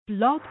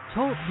Blog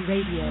Talk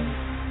Radio.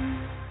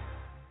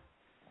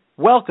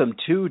 Welcome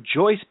to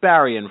Joyce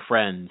Barry and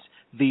Friends,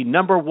 the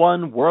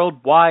 #1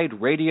 worldwide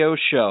radio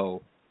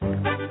show. The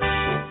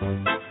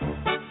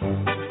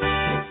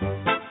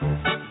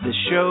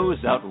show's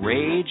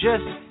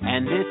outrageous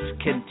and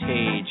it's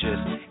contagious.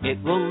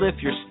 It will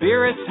lift your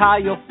spirits high,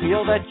 you'll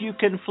feel that you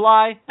can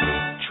fly.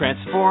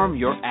 Transform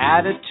your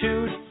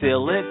attitude,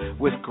 fill it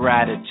with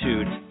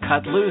gratitude.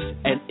 Cut loose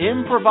and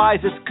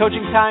improvise. It's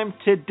coaching time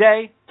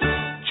today.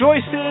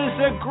 Joyce is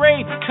a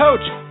great coach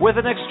with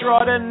an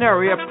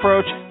extraordinary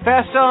approach.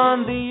 Fast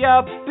on the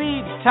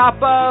upbeat, top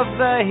of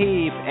the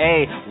heap.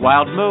 A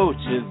wild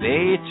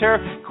motivator,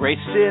 great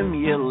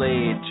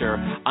stimulator.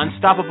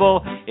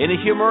 Unstoppable in a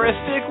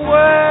humoristic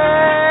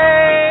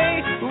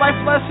way.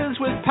 Life lessons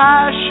with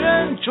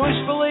passion,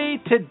 joyfully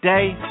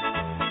today.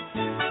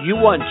 You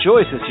want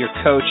Joyce as your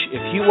coach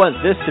if you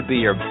want this to be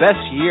your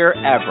best year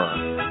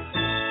ever.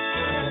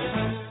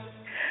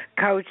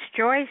 Coach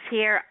Joyce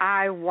here.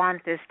 I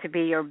want this to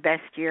be your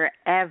best year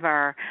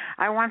ever.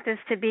 I want this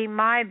to be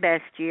my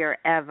best year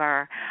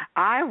ever.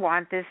 I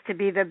want this to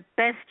be the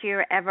best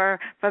year ever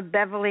for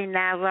Beverly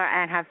Nadler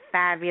and her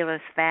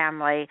fabulous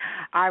family.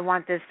 I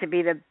want this to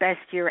be the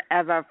best year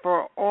ever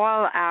for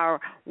all our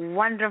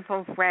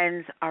wonderful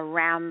friends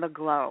around the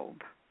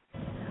globe.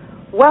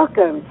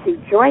 Welcome to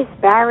Joyce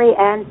Barry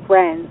and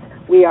Friends.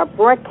 We are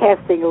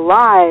broadcasting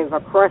live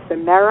across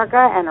America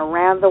and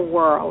around the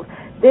world.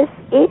 This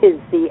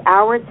is the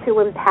Hour to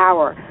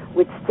Empower,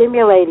 with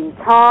stimulating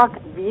talk,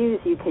 views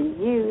you can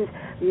use,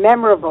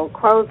 memorable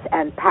quotes,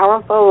 and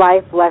powerful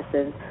life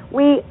lessons.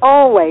 We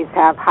always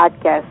have hot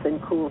guests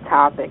and cool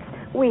topics.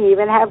 We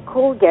even have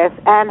cool guests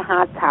and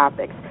hot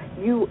topics.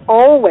 You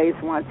always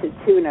want to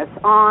tune us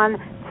on,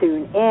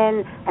 tune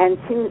in, and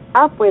tune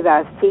up with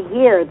us to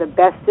hear the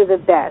best of the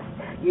best.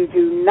 You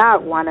do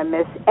not want to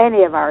miss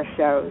any of our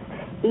shows.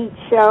 Each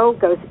show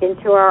goes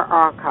into our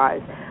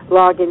archives.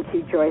 Log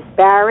into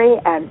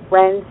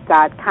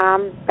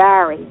JoyceBarryandFriends.com,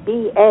 Barry,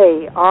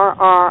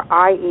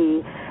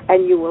 B-A-R-R-I-E,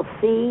 and you will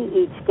see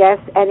each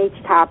guest and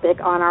each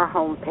topic on our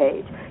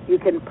homepage. You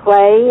can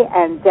play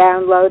and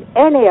download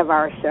any of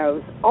our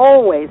shows,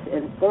 always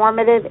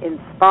informative,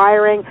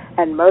 inspiring,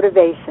 and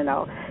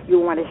motivational. You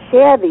want to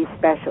share these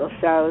special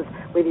shows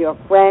with your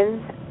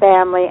friends,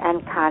 family,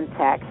 and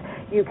contacts.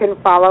 You can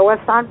follow us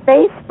on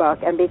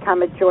Facebook and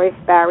become a Joyce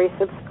Barry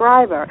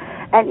subscriber,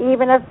 and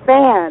even a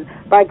fan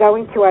by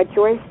going to our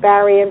Joyce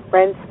Barry and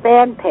Friends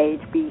fan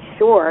page. Be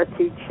sure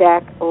to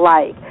check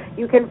like.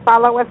 You can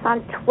follow us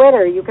on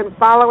Twitter. You can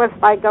follow us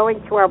by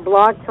going to our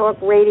Blog Talk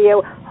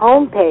Radio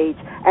homepage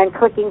and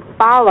clicking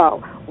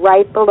follow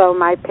right below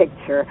my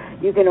picture.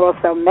 You can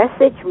also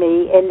message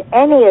me in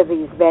any of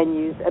these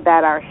venues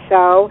about our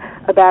show,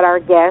 about our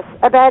guests,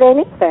 about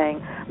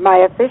anything. My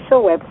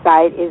official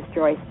website is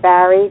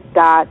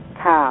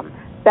joycebarry.com.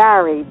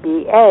 Barry,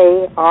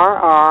 B-A-R-R-I-E.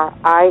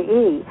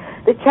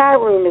 The chat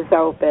room is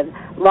open.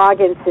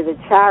 Log into the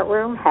chat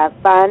room, have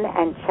fun,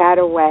 and chat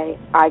away.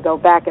 I go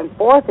back and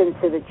forth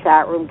into the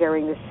chat room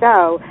during the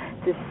show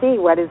to see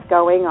what is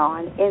going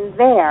on in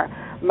there.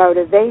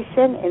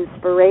 Motivation,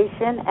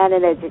 inspiration, and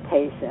an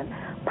education.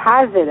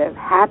 Positive,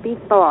 happy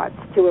thoughts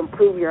to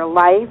improve your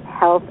life,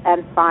 health,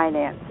 and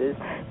finances.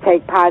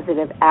 Take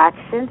positive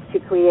actions to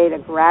create a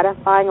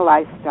gratifying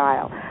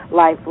lifestyle.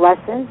 Life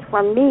lessons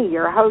from me,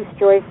 your host,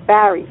 Joyce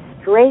Barry,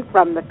 straight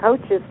from the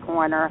Coach's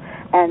Corner,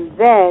 and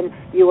then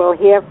you will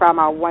hear from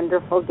our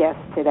wonderful guest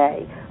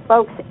today.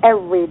 Folks,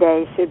 every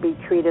day should be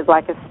treated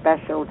like a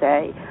special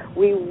day.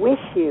 We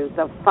wish you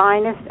the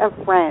finest of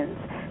friends,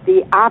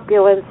 the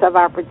opulence of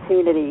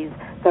opportunities,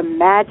 the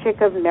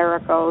magic of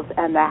miracles,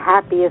 and the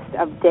happiest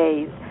of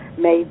days.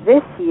 May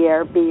this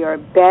year be your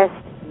best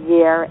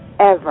year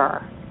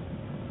ever.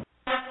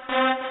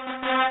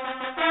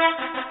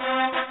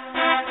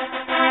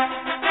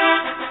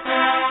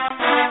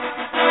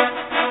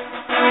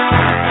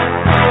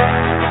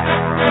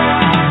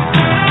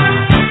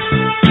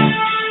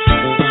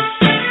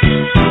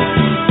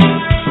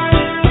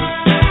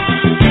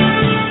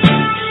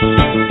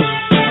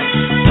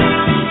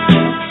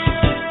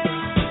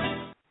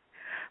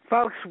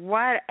 Folks,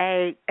 what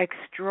an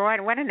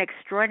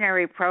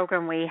extraordinary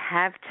program we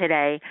have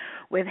today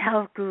with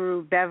health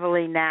guru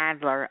Beverly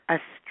Nadler.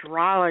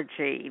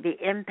 Astrology, the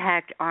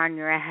impact on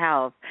your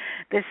health.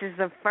 This is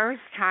the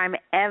first time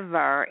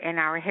ever in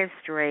our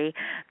history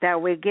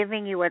that we're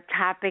giving you a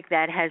topic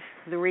that has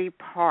 3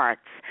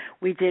 parts.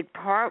 We did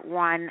part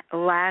 1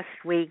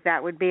 last week.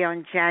 That would be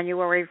on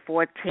January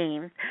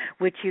 14th,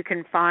 which you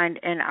can find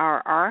in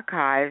our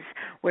archives.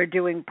 We're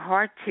doing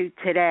part 2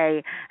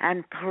 today,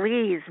 and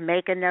please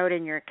make a note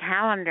in your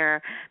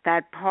calendar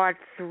that part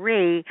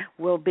 3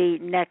 will be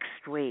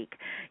next week.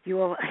 You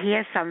will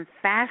hear some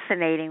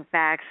fascinating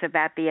facts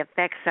about the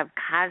effects of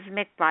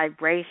cosmic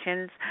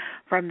vibrations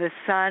from the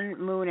sun,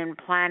 moon, and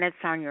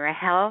planets on your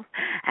health,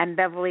 And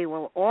Beverly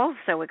will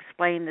also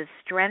explain the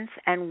strengths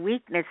and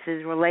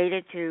weaknesses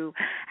related to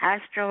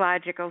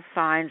astrological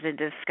signs and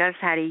discuss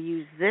how to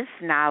use this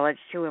knowledge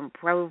to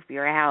improve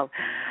your health.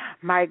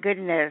 My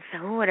goodness,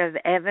 who would have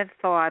ever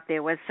thought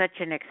there was such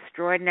an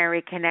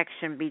extraordinary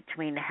connection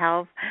between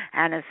health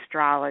and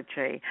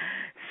astrology?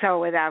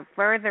 So without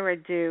further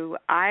ado,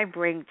 I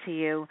bring to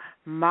you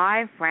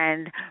my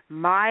friend,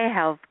 my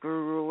health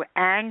guru,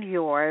 and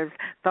yours,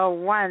 the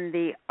one,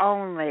 the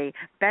only,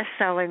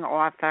 best-selling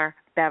author,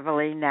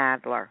 Beverly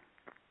Nadler.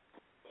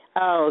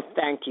 Oh,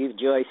 thank you,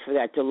 Joyce, for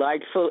that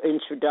delightful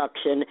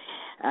introduction.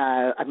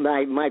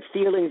 My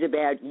feelings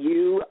about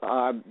you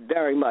are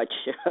very much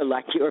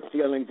like your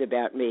feelings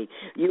about me.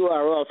 You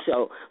are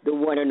also the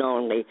one and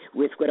only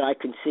with what I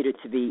consider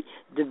to be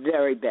the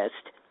very best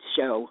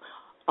show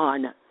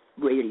on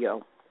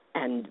radio,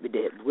 and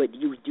what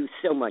you do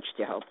so much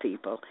to help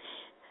people.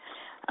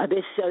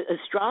 This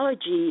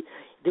astrology,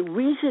 the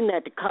reason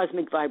that the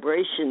cosmic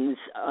vibrations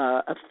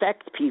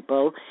affect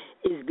people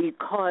is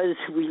because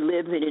we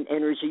live in an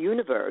energy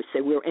universe,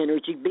 and we're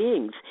energy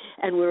beings,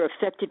 and we're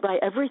affected by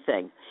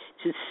everything.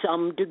 To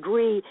some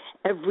degree,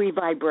 every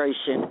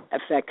vibration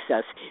affects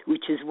us,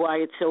 which is why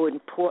it's so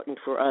important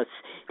for us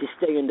to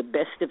stay in the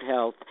best of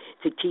health,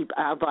 to keep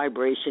our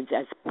vibrations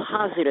as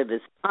positive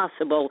as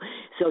possible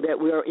so that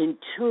we're in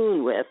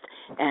tune with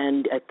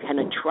and can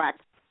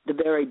attract the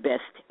very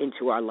best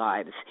into our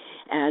lives.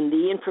 And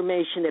the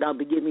information that I'll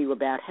be giving you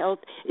about health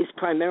is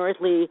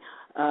primarily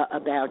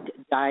about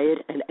diet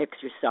and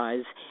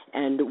exercise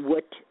and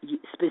what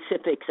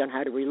specifics on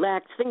how to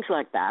relax, things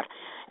like that.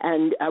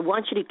 And I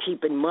want you to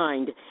keep in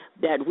mind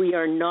that we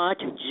are not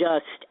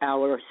just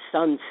our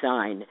sun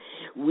sign.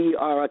 We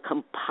are a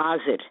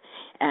composite,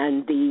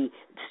 and the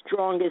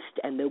strongest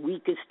and the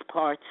weakest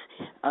parts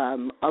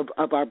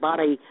of our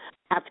body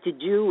have to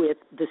do with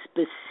the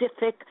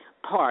specific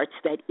parts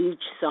that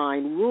each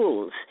sign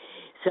rules.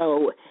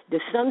 So the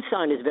sun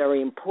sign is very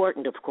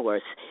important, of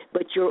course,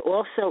 but you're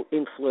also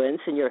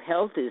influenced and your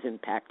health is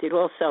impacted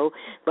also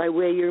by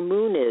where your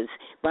moon is,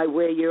 by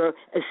where your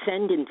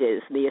ascendant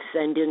is. The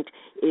ascendant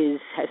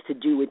has to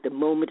do with the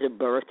moment of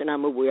birth, and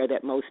I'm aware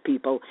that most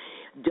people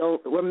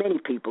don't, or many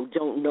people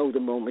don't know the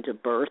moment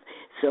of birth.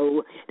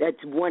 So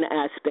that's one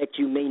aspect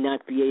you may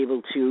not be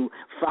able to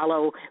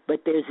follow,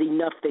 but there's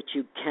enough that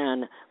you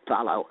can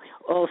follow.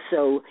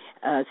 Also,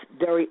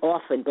 very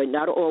often, but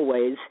not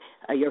always,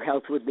 your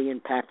health would be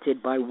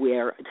impacted by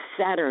where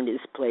Saturn is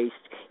placed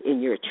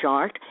in your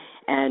chart,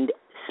 and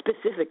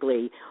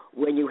specifically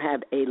when you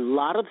have a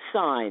lot of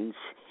signs,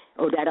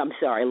 a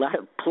lot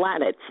of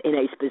planets in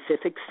a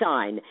specific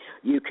sign,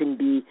 you can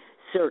be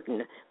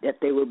certain that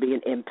there will be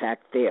an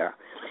impact there.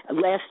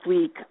 Last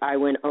week, I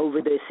went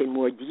over this in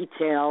more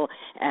detail,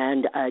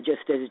 and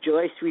just as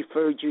Joyce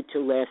referred you to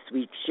last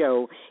week's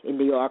show in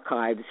the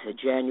archives,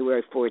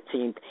 January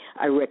 14th,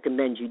 I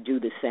recommend you do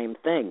the same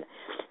thing.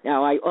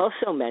 Now, I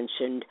also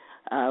mentioned,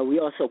 we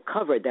also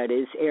covered, that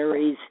is,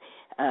 Aries,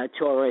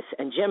 Taurus,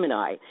 and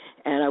Gemini,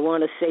 and I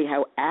want to say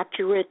how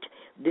accurate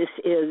this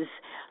is.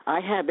 I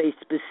have a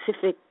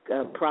specific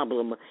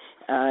problem.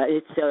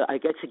 I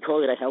guess you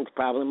call it a health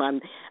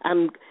problem.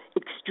 I'm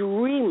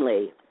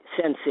extremely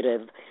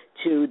sensitive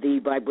to the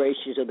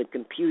vibrations of the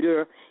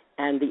computer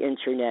and the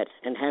internet,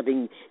 and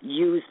having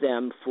used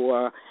them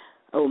for,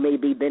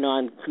 maybe been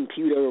on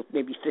computer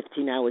maybe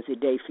 15 hours a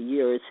day for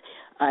years,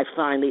 I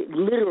finally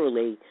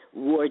literally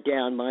wore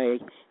down my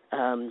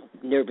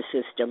nervous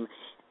system,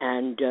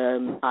 and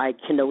I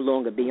can no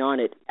longer be on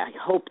it. I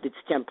hope it's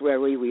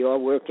temporary. We are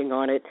working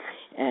on it,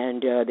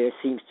 and there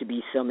seems to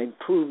be some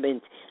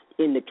improvement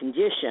in the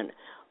condition.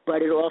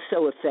 But it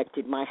also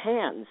affected my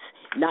hands,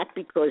 not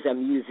because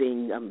I'm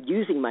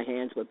using my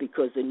hands, but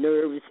because the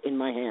nerves in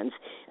my hands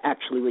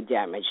actually were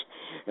damaged.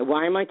 And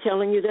why am I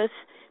telling you this?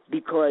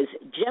 Because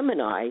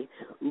Gemini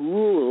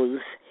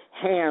rules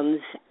hands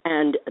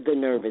and the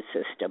nervous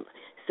system.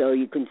 So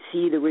you can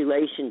see the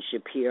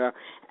relationship here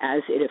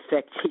as it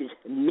affected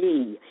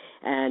me.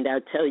 And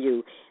I'll tell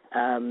you,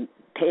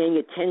 paying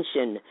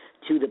attention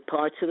to the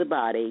parts of the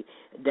body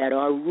that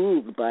are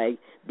ruled by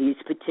these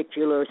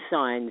particular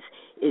signs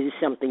is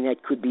something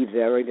that could be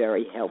very,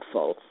 very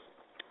helpful.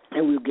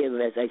 And we'll give,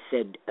 as I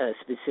said,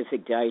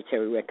 specific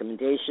dietary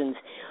recommendations.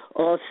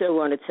 Also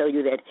want to tell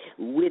you that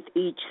with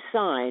each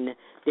sign,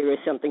 there is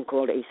something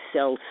called a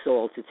cell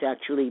salt. It's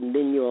actually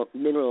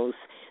minerals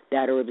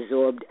that are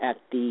absorbed at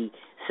the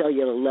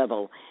cellular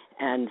level.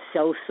 And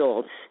cell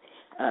salts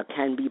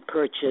can be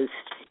purchased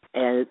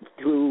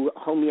through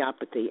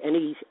homeopathy,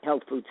 any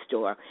health food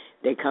store.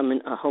 They come in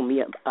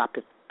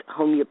homeopathic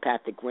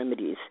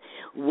remedies.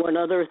 One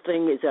other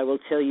thing is I will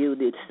tell you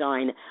the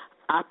sign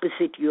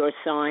opposite your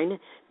sign,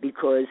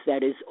 because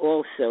that is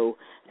also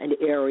an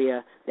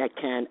area that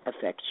can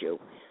affect you.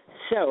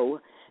 So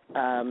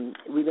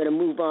we're going to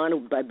move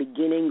on by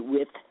beginning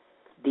with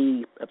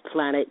the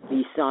planet,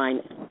 the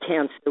sign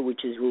Cancer,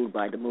 which is ruled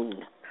by the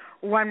moon.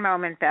 One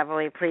moment,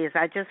 Beverly, please.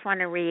 I just want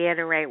to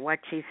reiterate what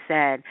she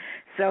said.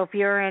 So if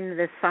you're in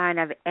the sign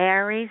of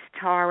Aries,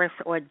 Taurus,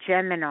 or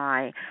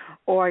Gemini,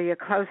 or you're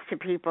close to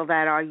people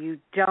that are, you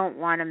don't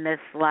want to miss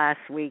last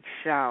week's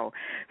show.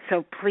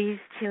 So please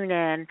tune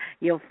in.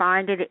 You'll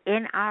find it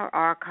in our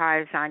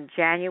archives on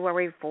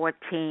January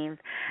 14th.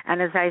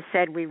 And as I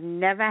said, we've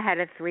never had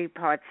a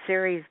 3-part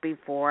series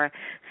before.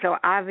 So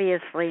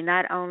obviously,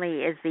 not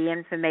only is the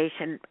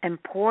information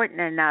important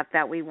enough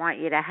that we want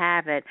you to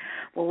have it,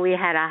 but we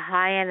had a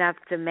high enough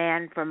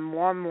demand for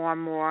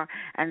more,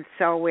 and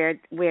so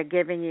we're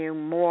giving you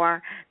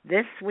more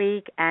this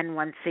week and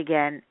once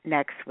again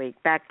next week.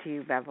 Back to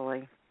you,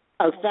 Beverly.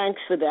 Oh,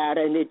 thanks for that.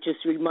 And it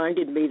just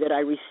reminded me that I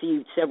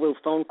received several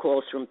phone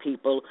calls from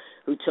people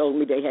who told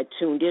me they had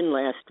tuned in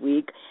last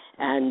week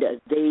and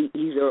they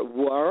either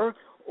were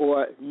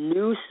or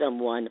knew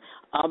someone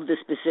of the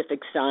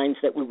specific signs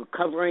that we were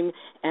covering,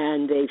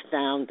 and they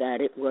found that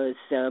it was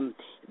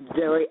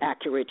very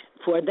accurate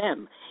for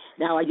them.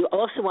 Now, I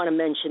also want to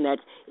mention that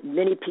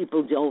many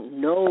people don't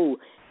know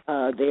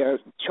their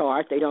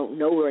chart. They don't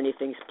know where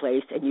anything's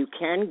placed, and you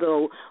can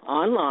go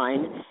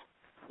online,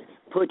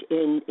 put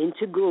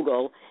into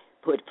Google,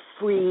 put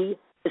free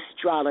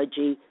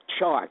astrology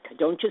chart.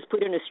 Don't just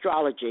put in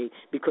astrology,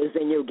 because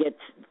then you'll get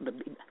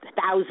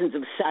thousands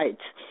of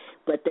sites,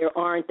 but there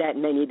aren't that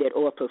many that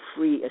offer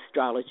free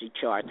astrology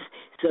charts,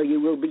 so you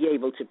will be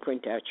able to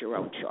print out your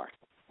own chart.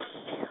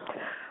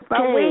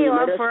 But we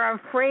offer a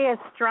free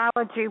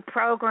astrology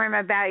program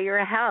about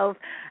your health,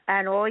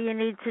 and all you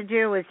need to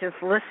do is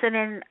just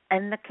listen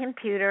in the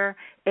computer,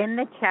 in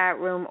the chat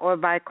room, or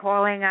by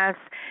calling us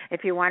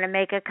if you want to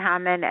make a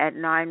comment at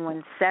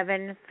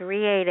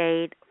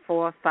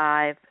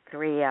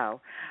 917-388-4530.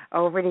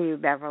 Over to you,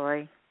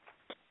 Beverly.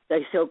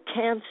 So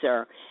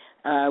Cancer,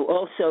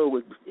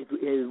 also,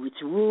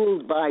 it's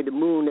ruled by the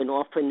moon, and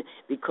often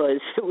because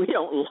we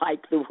don't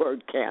like the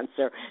word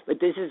Cancer, but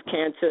this is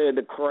Cancer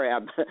the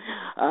crab.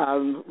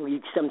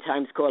 We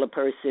sometimes call a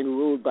person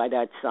ruled by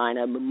that sign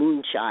a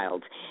moon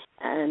child.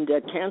 And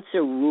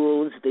Cancer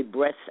rules the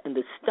breast and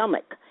the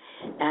stomach.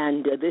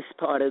 And this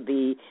part of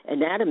the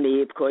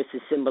anatomy, of course,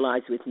 is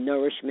symbolized with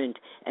nourishment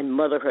and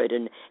motherhood.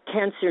 And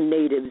Cancer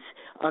natives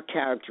are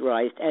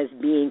characterized as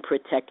being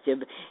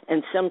protective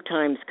and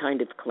sometimes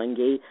kind of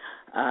clingy.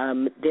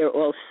 They're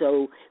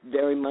also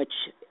very much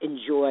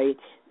enjoy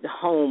the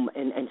home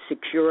and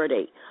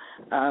security.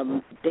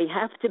 They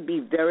have to be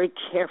very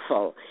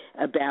careful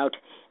about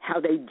how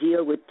they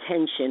deal with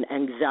tension,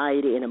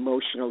 anxiety, and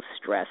emotional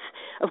stress.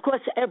 Of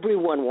course,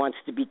 everyone wants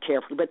to be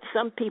careful, but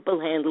some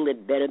people handle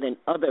it better than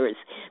others.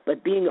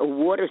 But being a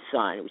water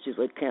sign, which is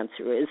what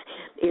Cancer is,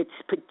 it's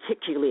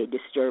particularly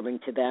disturbing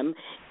to them,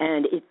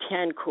 and it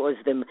can cause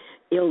them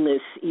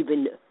illness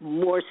even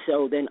more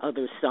so than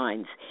other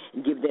signs,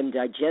 and give them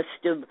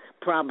digestive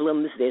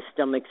problems. Their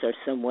stomachs are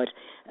somewhat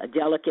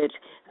delicate.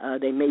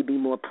 They may be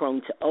more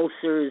prone to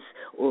ulcers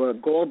or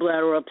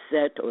gallbladder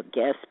upset or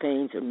gas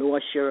pains or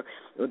nausea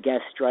or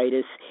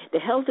gastritis. The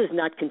health is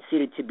not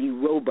considered to be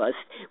robust,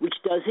 which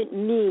doesn't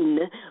mean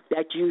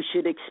that you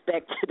should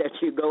expect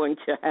that you're going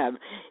to have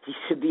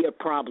severe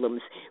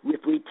problems.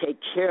 If we take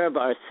care of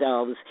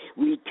ourselves,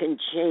 we can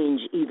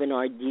change even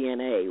our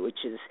DNA,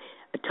 which is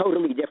a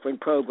totally different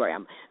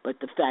program, but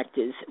the fact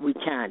is we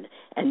can,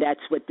 and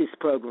that's what this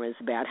program is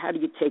about. How do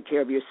you take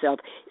care of yourself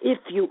if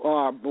you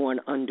are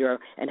born under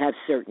and have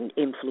certain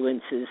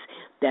influences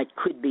that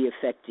could be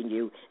affecting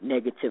you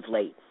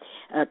negatively?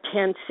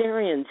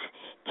 Cancerians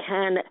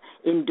can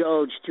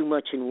indulge too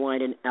much in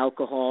wine and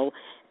alcohol,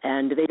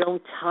 and they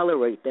don't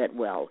tolerate that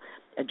well.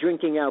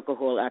 Drinking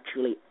alcohol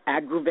actually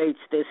aggravates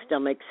their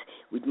stomachs,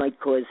 which might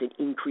cause an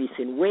increase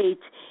in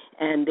weight,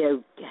 and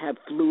they have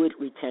fluid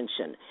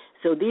retention.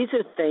 So these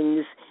are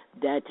things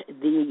that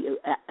the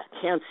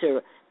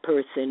Cancer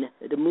person,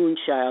 the moon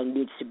child,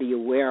 needs to be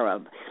aware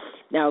of.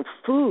 Now,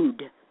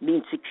 food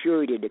means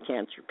security to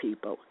Cancer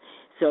people.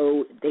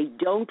 So they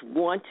don't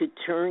want to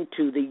turn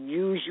to the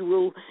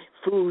usual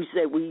foods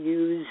that we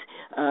use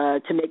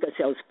to make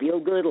ourselves feel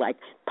good, like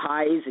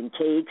pies and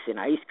cakes and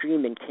ice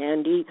cream and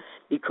candy,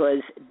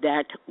 because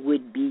that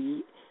would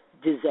be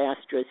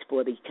disastrous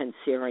for the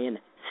Cancerian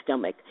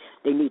stomach.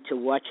 They need to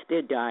watch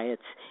their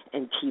diets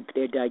and keep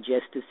their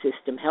digestive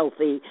system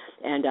healthy,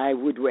 and I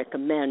would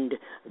recommend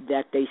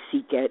that they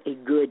seek out a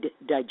good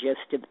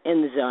digestive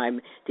enzyme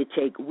to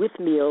take with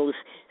meals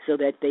so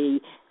that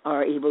they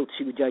are able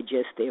to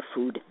digest their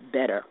food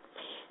better.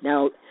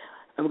 Now,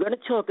 I'm going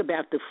to talk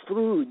about the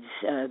foods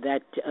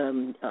that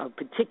are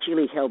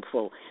particularly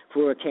helpful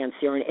for a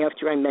Cancerian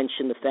after I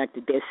mention the fact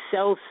that their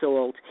cell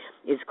salt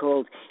is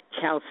called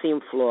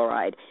calcium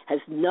fluoride. Has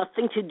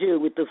nothing to do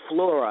with the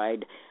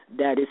fluoride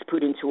that is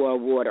put into our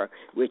water,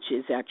 which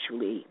is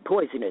actually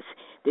poisonous.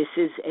 This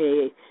is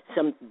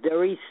some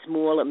very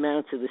small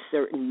amounts of a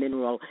certain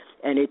mineral,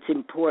 and it's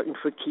important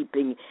for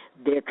keeping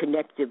their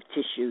connective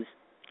tissues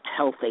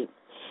healthy.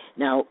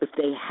 Now, if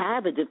they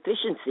have a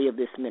deficiency of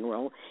this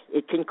mineral,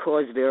 it can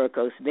cause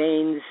varicose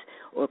veins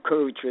or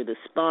curvature of the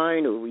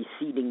spine or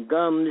receding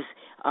gums,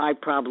 eye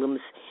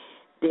problems.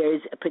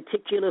 There's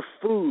particular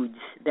foods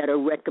that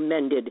are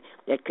recommended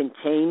that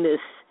contain this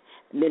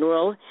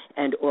mineral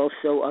and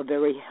also are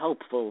very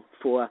helpful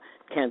for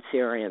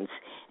Cancerians.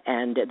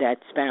 And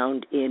that's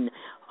found in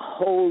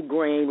whole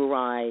grain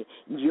rye,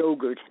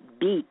 yogurt,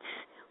 beets,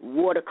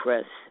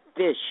 watercress,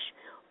 fish,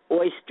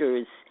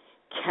 oysters.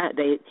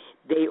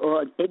 They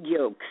are egg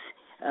yolks.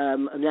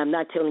 And I'm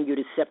not telling you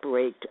to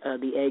separate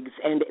the eggs.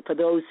 And for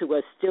those who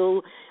are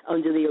still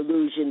under the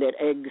illusion that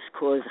eggs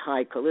cause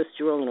high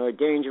cholesterol and are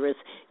dangerous,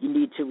 you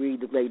need to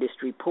read the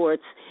latest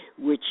reports,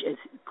 which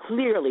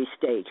clearly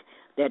state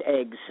that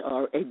eggs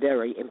are a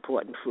very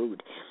important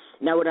food.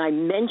 Now, when I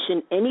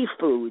mention any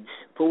foods,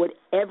 for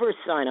whatever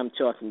sign I'm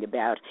talking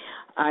about,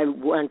 I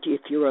want,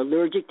 if you're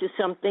allergic to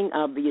something,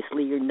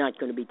 obviously you're not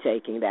going to be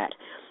taking that.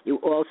 You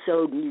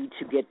also need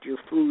to get your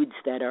foods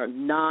that are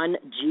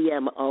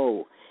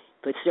non-GMO.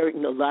 For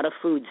certain, a lot of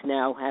foods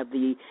now have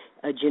the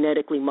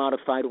genetically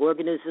modified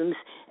organisms,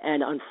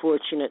 and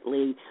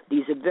unfortunately,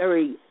 these are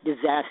very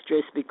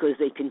disastrous because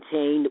they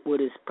contain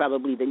what is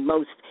probably the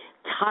most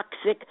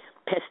toxic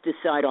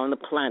pesticide on the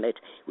planet,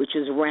 which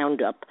is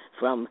Roundup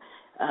from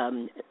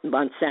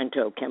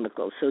Monsanto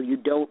chemicals. So you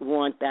don't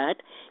want that.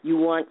 You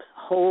want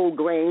whole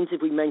grains,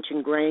 if we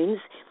mention grains,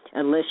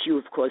 unless you,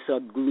 of course,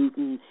 are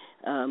gluten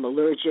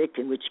allergic,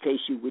 in which case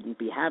you wouldn't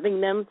be having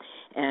them.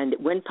 And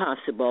when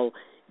possible,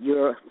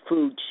 your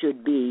food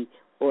should be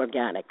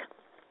organic.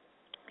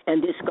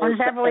 And this goes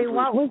Beverly,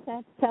 what was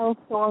that cell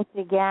salt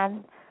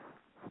again?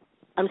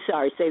 I'm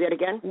sorry, say that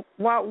again?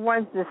 What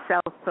was the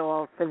cell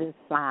salt for this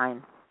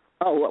sign?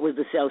 Oh, what was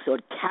the cell salt?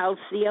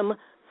 Calcium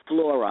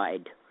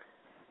fluoride.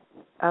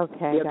 Okay,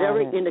 they're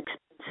very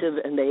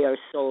inexpensive, and they are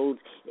sold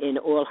in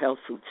all health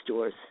food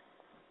stores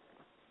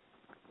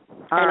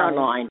and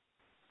online.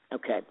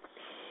 Okay.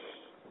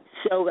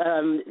 So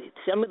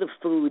some of the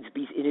foods,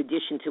 in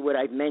addition to what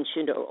I've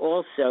mentioned, are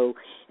also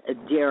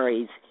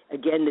dairies.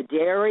 Again, the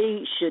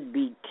dairy should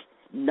be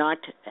not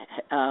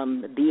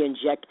be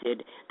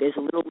injected. There's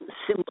a little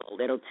symbol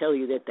that'll tell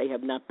you that they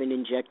have not been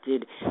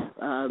injected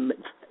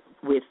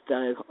with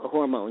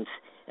hormones.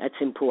 That's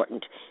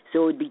important.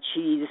 So it would be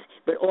cheese,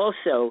 but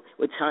also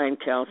what's high in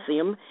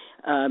calcium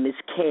is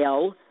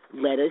kale,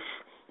 lettuce,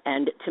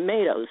 and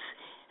tomatoes.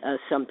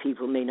 Some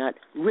people may not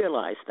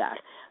realize that.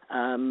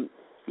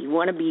 You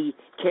want to be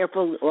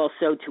careful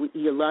also to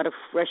eat a lot of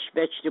fresh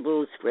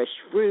vegetables, fresh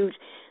fruit.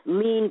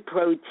 Lean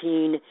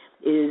protein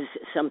is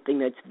something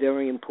that's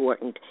very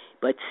important.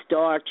 But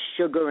starch,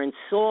 sugar, and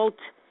salt,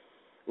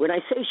 when I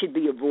say should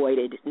be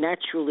avoided,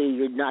 naturally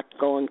you're not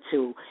going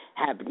to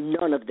have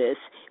none of this,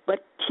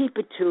 but keep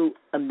it to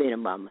a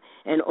minimum.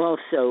 And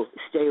also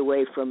stay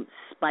away from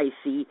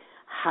spicy,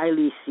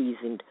 highly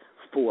seasoned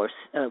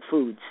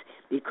foods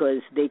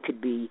because they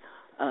could be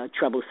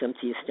troublesome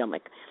to your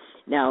stomach.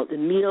 Now, the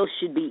meal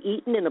should be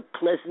eaten in a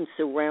pleasant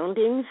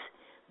surroundings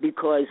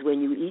because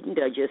when you eat and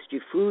digest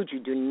your food, you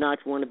do not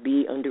want to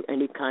be under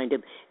any kind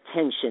of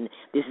tension.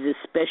 This is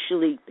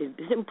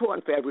it's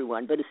important for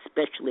everyone, but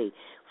especially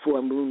for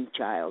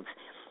moonchilds.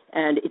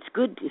 And it's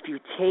good if you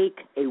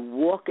take a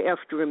walk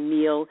after a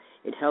meal.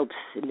 It helps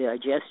in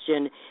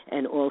digestion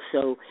and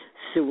also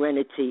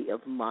serenity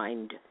of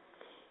mind.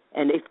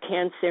 And if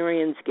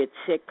Cancerians get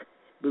sick,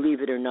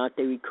 believe it or not,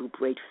 they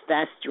recuperate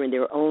faster in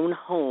their own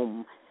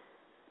home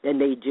than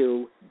they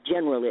do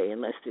generally,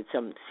 unless it's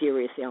some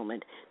serious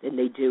ailment, than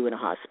they do in a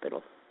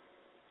hospital.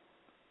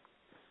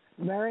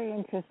 Very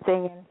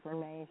interesting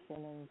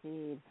information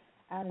indeed.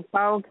 And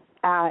folks,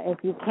 if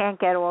you can't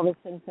get all this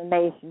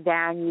information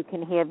down, you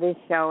can hear this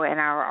show in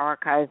our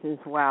archives as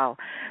well.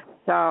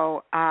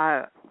 So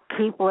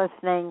keep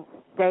listening,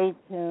 stay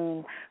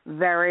tuned,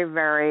 very,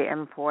 very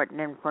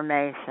important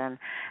information.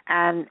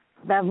 And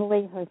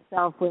Beverly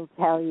herself will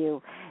tell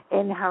you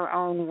in her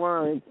own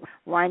words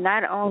why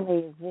not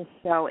only is this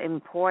show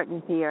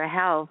important to your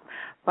health,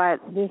 but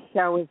this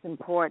show is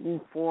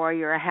important for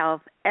your health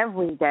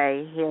every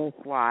day. Here's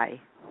why.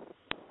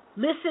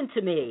 Listen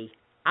to me.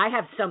 I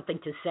have something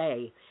to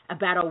say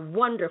about a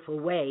wonderful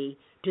way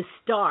to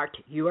start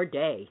your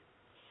day,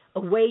 a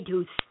way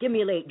to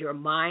stimulate your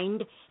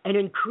mind and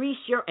increase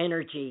your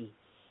energy,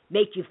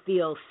 make you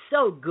feel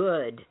so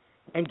good.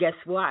 And guess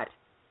what?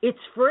 It's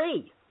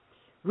free.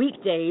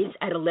 Weekdays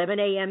at 11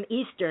 a.m.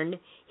 Eastern,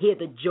 hear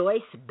the Joyce,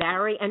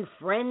 Barry, and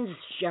Friends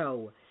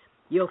show.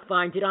 You'll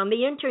find it on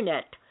the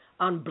Internet,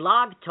 on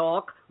Blog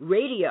Talk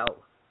Radio.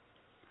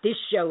 This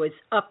show is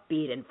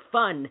upbeat and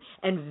fun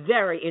and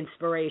very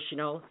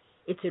inspirational.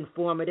 It's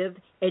informative,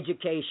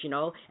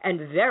 educational, and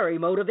very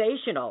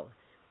motivational.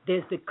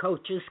 There's the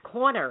Coach's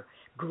Corner,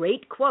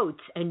 great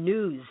quotes and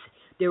news.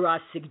 There are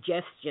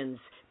suggestions,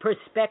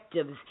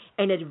 perspectives,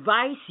 and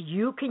advice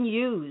you can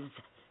use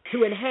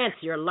to enhance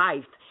your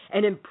life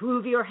and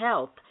improve your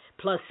health,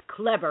 plus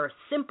clever,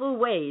 simple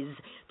ways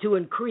to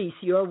increase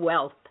your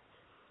wealth.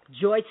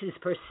 Joyce's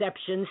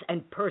perceptions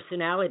and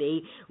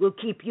personality will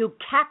keep you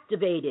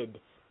captivated,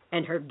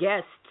 and her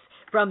guests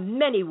from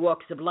many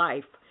walks of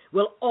life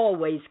will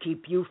always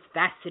keep you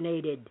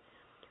fascinated.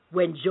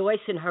 When Joyce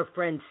and her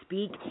friends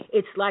speak,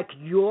 it's like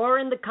you're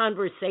in the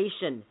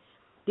conversation.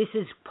 This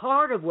is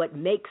part of what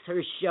makes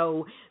her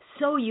show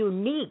so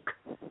unique.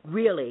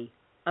 Really,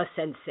 a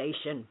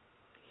sensation.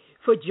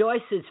 For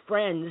Joyce's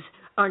friends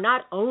are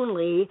not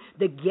only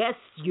the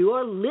guests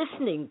you're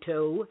listening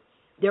to,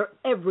 they're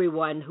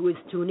everyone who is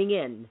tuning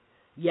in.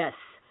 Yes,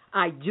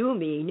 I do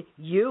mean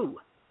you.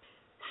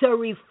 So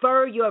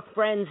refer your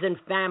friends and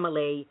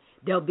family.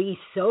 They'll be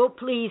so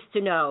pleased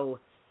to know.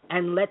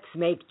 And let's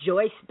make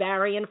Joyce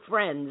Barrie and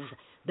Friends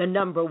the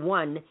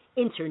 #1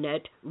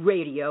 Internet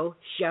radio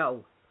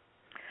show.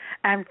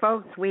 And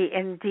folks, we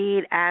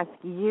indeed ask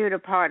you to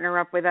partner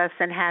up with us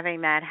in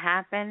having that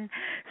happen.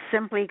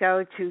 Simply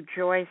go to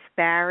Joyce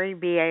Barrie,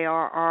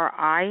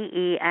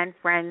 Barrie, and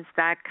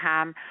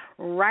friends.com.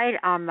 Right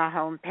on the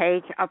home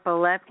page, upper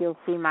left, you'll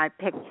see my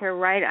picture.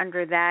 Right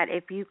under that,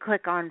 if you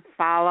click on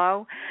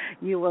follow,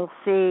 you will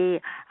see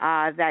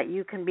that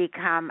you can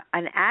become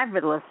an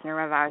avid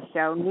listener of our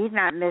show. Need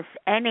not miss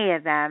any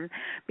of them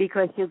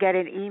because you get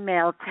an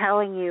email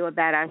telling you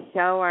about our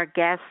show, our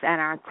guests,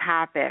 and our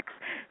topics.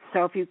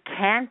 So if you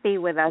can't be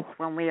with us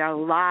when we are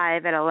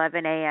live at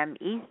 11 a.m.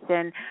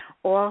 Eastern,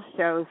 all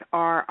shows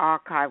are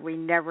archived. We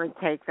never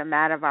take them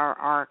out of our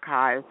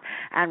archives.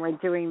 And we're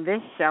doing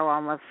this show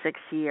almost 6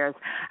 years.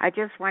 I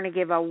just want to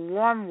give a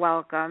warm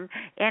welcome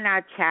in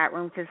our chat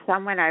room to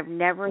someone I've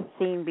never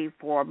seen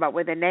before, but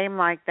with a name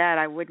like that,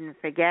 I wouldn't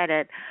forget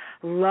it.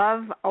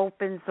 Love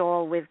Opens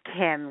All with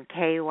Kim,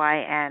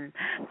 K-Y-M.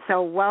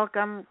 So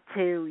welcome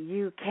to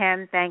you,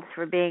 Kim. Thanks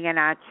for being in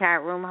our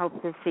chat room.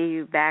 Hope to see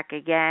you back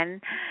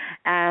again.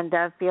 And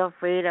feel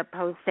free to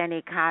post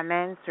any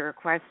comments or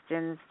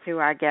questions to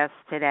our guests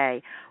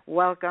today.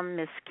 Welcome,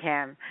 Miss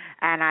Kim.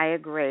 And I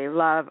agree,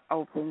 love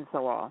opens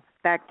all.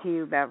 Back to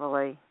you,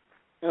 Beverly.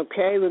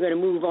 Okay, we're going to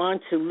move on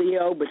to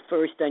Leo, but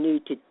first I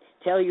need to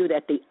tell you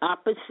that the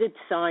opposite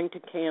sign to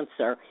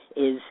Cancer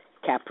is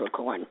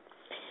Capricorn.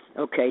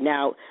 Okay,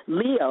 now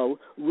Leo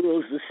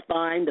rules the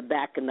spine, the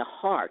back, and the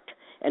heart.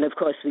 And, of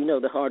course, we know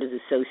the heart is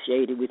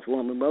associated with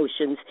warm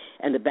emotions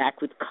and the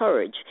back with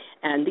courage.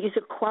 And these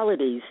are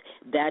qualities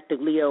that the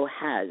Leo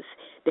has.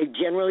 They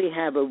generally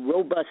have a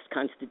robust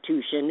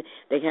constitution.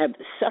 They have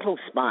subtle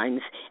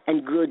spines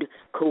and good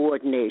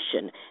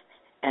coordination.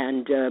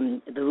 And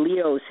the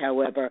Leos,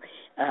 however,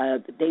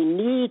 they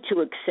need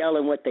to excel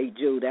in what they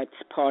do. That's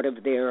part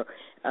of their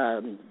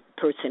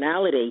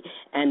personality,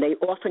 and they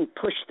often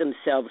push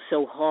themselves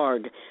so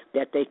hard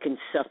that they can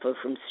suffer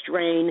from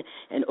strain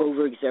and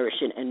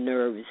overexertion and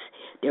nerves.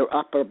 Their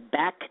upper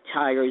back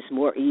tires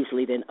more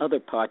easily than other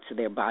parts of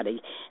their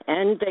body,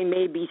 and they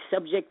may be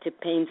subject to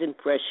pains and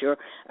pressure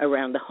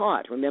around the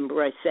heart.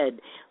 Remember I said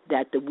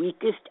that the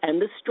weakest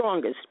and the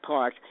strongest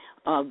part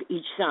of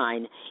each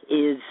sign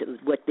is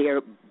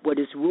what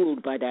is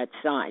ruled by that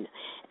sign.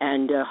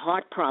 And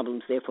heart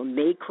problems, therefore,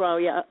 may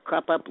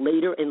crop up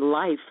later in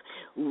life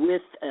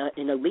with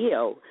in a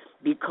Leo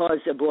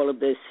because of all of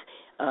this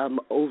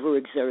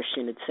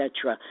overexertion,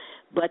 etc.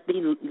 But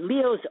the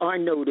Leos are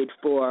noted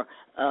for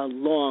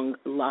long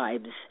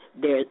lives.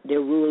 Their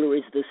ruler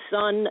is the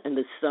sun, and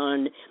the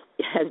sun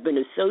has been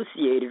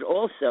associated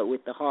also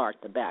with the heart,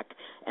 the back,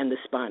 and the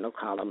spinal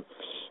column.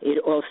 It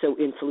also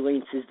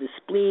influences the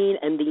spleen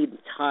and the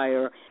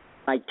entire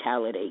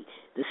vitality.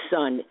 The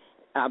sun,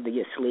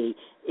 obviously,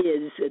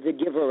 is the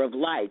giver of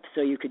life,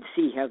 so you could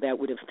see how that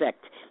would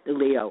affect the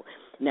Leo.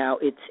 Now,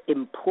 it's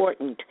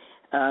important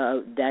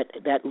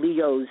that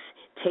Leos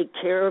take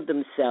care of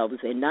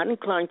themselves. They're not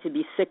inclined to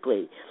be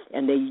sickly,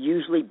 and they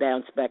usually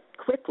bounce back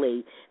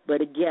quickly,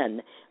 but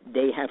again,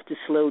 they have to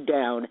slow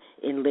down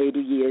in later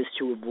years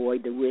to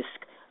avoid the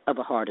risk of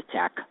a heart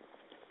attack.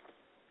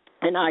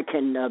 And I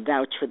can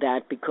vouch for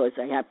that because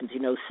I happen to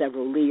know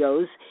several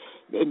Leos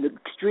in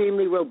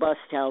extremely robust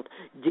health,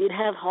 did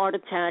have heart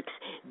attacks,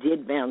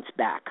 did bounce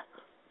back.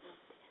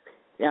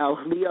 Now,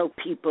 Leo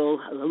people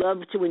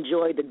love to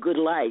enjoy the good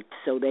life,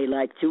 so they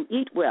like to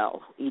eat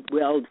well. Eat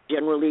well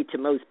generally to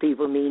most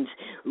people means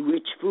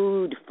rich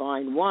food,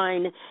 fine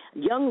wine.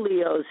 Young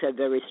Leos have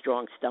very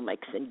strong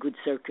stomachs and good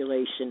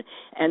circulation,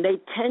 and they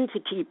tend to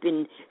keep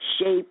in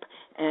shape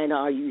and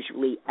are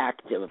usually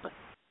active.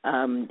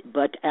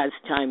 But as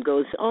time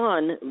goes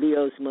on,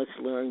 Leos must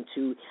learn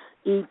to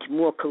eat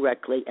more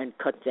correctly and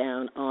cut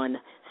down on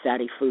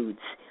fatty foods.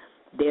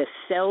 Their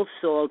cell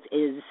salt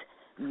is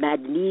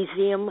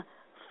magnesium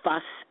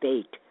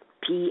phosphate,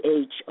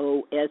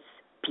 PHOSPHATE,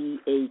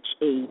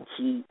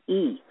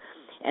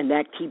 and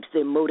that keeps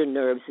their motor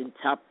nerves in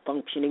top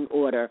functioning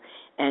order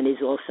and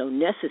is also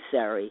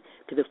necessary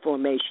to the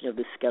formation of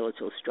the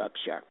skeletal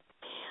structure.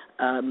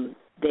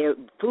 Their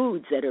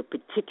foods that are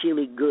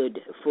particularly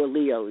good for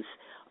Leos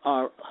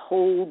are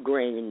whole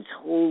grains,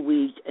 whole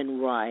wheat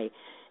and rye,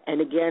 and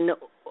again,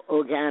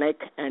 organic.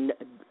 And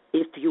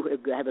if you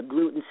have a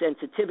gluten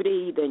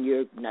sensitivity, then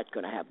you're not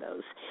going to have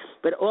those.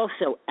 But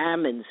also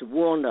almonds,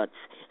 walnuts,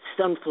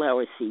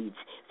 sunflower seeds,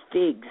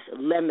 figs,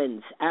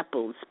 lemons,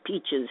 apples,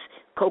 peaches,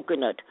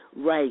 coconut,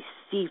 rice,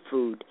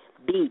 seafood,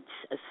 beets,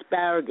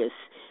 asparagus,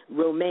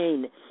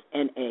 romaine,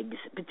 and eggs,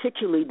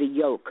 particularly the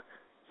yolk.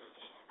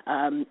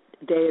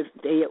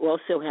 They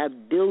also have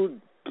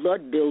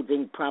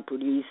blood-building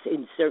properties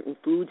in certain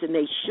foods, and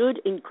they should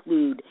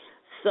include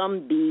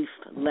some beef,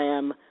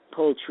 lamb,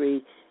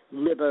 poultry,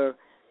 liver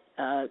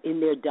in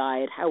their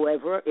diet.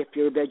 However, if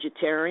you're a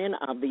vegetarian,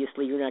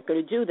 obviously you're not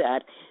going to do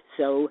that.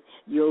 So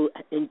you'll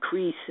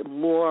increase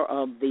more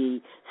of the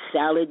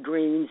salad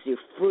greens, your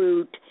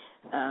fruit.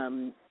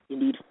 You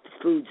need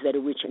foods that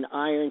are rich in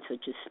iron,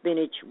 such as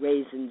spinach,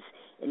 raisins,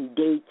 and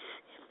dates.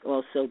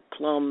 Also,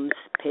 plums,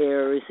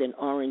 pears, and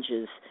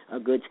oranges are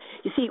good.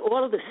 You see,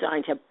 all of the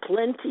signs have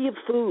plenty of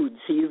food,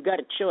 so you've got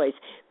a choice.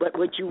 But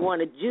what you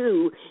want to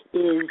do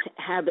is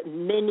have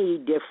many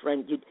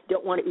different. You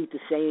don't want to eat the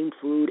same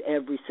food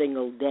every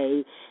single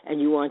day,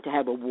 and you want to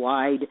have a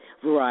wide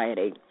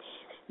variety.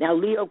 Now,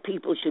 Leo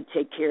people should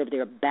take care of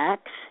their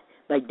backs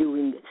by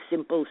doing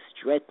simple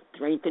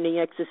strengthening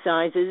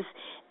exercises,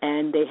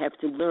 and they have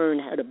to learn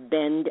how to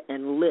bend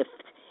and lift.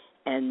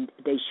 And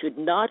they should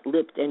not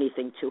lift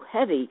anything too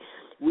heavy,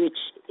 which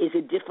is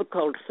a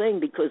difficult thing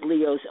because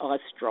Leos are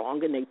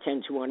strong and they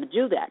tend to want to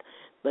do that.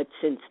 But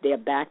since their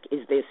back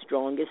is their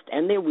strongest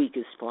and their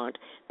weakest part,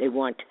 they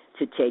want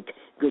to take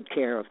good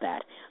care of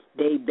that.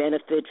 They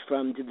benefit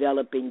from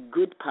developing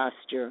good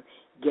posture,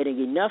 getting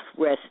enough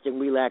rest and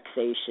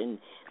relaxation,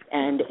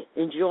 and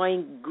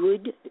enjoying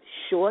good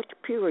short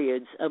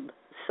periods of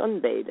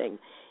sunbathing.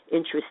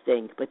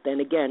 Interesting, but then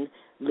again,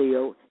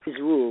 Leo is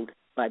ruled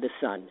by the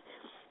sun.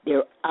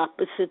 Their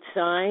opposite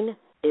sign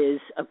is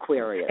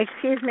Aquarius.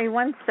 Excuse me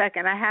 1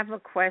 second. I have a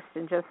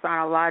question just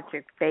on a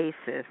logic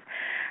basis.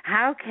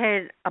 How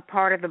can a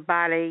part of the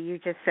body, you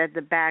just said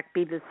the back,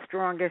 be the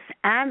strongest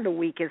and the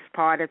weakest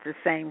part at the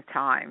same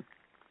time?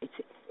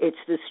 It's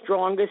the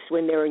strongest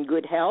when they're in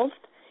good health,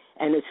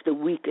 and it's the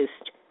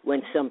weakest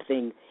when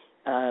something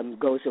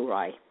goes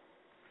awry.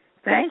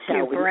 Thank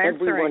you for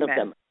answering every one of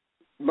them.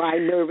 My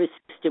nervous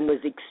system was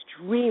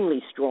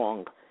extremely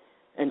strong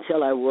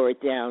until I wore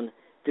it down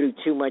through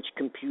too much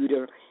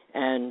computer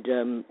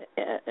and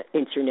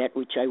internet,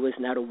 which I was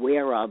not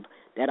aware of,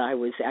 that I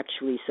was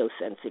actually so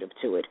sensitive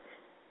to it.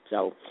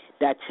 So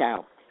that's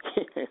how.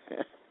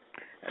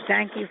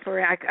 Thank you for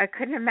I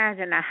couldn't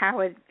imagine how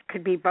it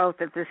could be both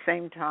at the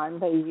same time,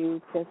 but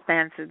you just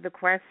answered the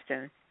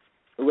question.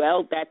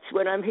 Well, that's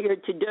what I'm here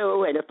to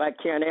do, and if I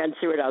can't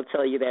answer it, I'll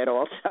tell you that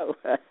also.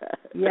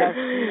 Yes,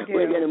 you do.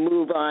 We're going to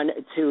move on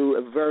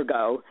to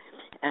Virgo.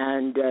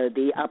 And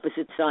the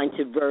opposite sign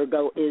to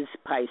Virgo is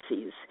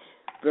Pisces.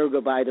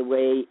 Virgo, by the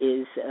way,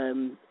 is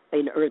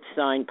an earth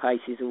sign,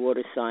 Pisces a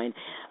water sign.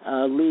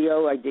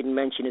 Leo, I didn't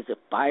mention, is a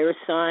fire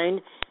sign,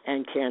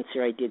 and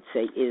Cancer, I did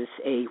say, is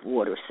a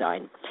water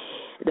sign.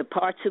 The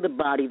parts of the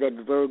body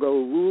that Virgo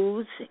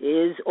rules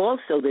is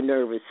also the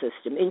nervous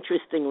system.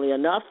 Interestingly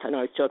enough, and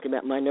I was talking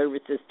about my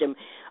nervous system,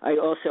 I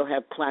also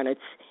have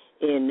planets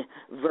in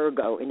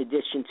Virgo, in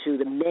addition to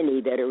the many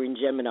that are in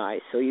Gemini.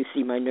 So you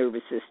see my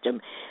nervous system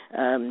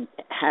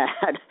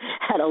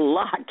had a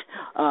lot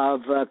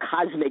of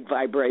cosmic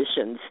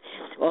vibrations.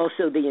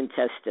 Also the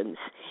intestines.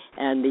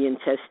 And the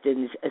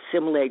intestines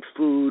assimilate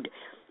food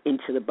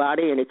into the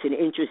body. And it's an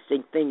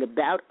interesting thing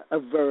about a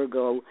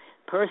Virgo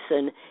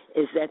person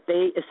is that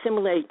they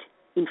assimilate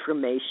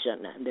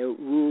information. And they're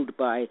ruled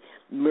by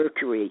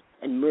Mercury.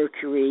 And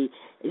Mercury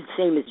is the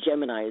same as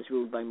Gemini is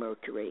ruled by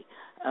Mercury.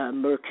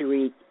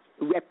 Mercury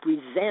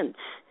represents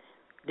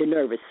the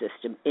nervous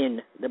system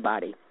in the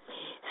body.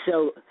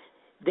 So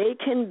they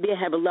can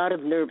have a lot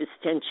of nervous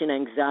tension,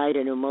 anxiety,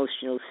 and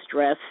emotional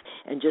stress,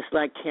 and just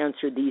like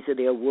Cancer, these are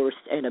their worst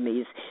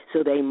enemies.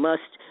 So they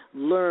must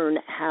learn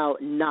how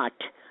not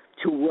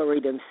to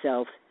worry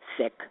themselves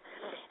sick.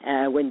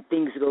 When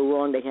things go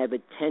wrong, they have a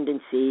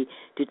tendency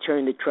to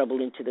turn the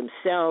trouble into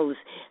themselves,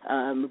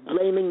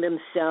 blaming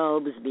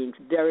themselves, being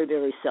very,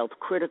 very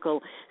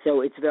self-critical.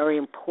 So it's very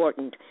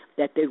important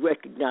that they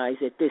recognize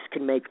that this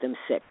can make them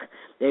sick.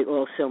 They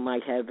also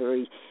might have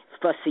very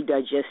fussy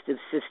digestive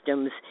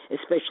systems,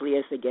 especially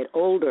as they get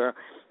older,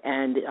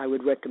 and I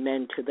would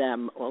recommend to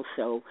them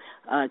also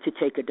to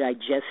take a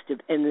digestive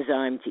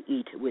enzyme to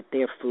eat with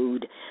their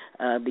food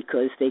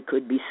because they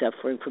could be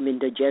suffering from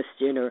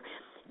indigestion or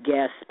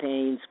gas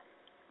pains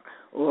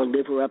or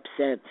liver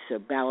upsets or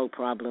bowel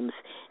problems,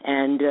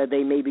 and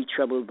they may be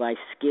troubled by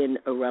skin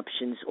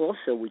eruptions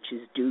also, which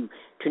is due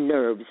to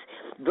nerves.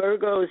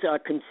 Virgos are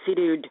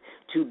considered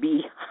to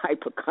be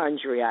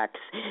hypochondriacs.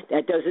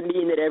 That doesn't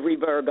mean that every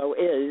Virgo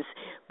is,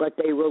 but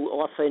they will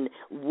often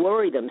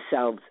worry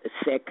themselves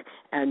sick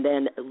and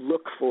then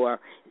look for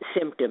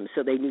symptoms,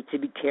 so they need to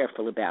be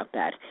careful about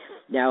that.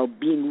 Now,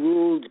 being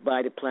ruled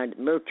by the planet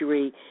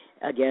Mercury,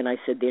 again, I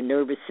said their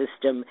nervous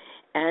system,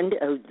 and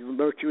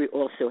Mercury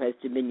also has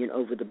dominion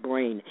over the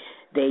brain.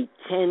 They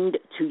tend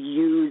to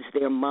use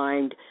their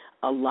mind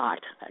a lot.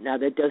 Now,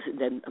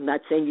 I'm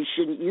not saying you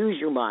shouldn't use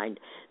your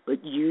mind,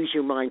 but use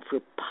your mind for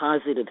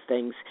positive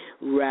things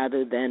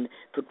rather than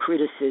for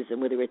criticism,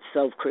 whether it's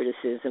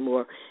self-criticism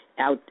or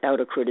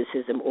outer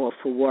criticism or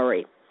for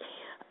worry.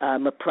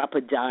 A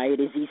proper diet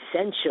is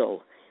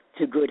essential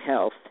to good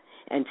health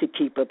and to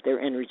keep up their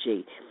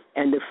energy.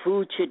 And the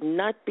food should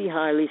not be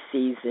highly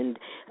seasoned,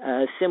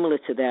 similar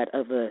to that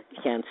of a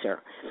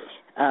Cancer.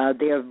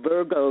 Their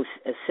Virgo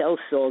cell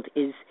salt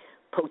is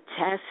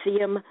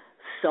potassium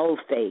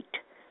sulfate.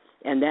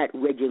 and that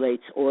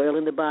regulates oil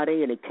in the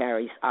body, and it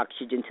carries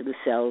oxygen to the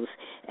cells,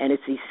 and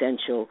it's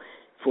essential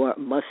for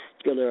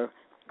muscular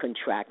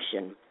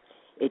contraction.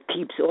 It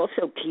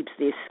also keeps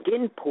their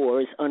skin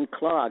pores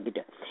unclogged.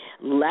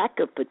 Lack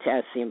of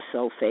potassium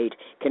sulfate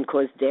can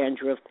cause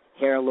dandruff,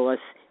 hair loss,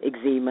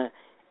 eczema,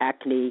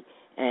 acne,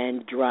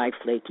 and dry,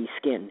 flaky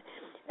skin.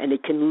 And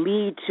it can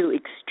lead to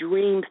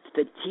extreme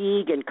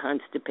fatigue and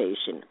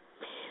constipation.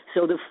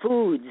 So the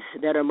foods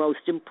that are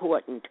most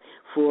important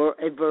for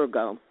a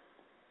Virgo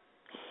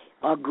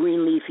are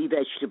green leafy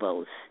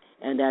vegetables,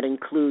 and that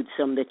includes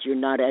some that you're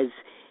not as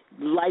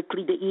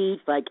likely to eat,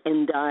 like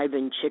endive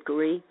and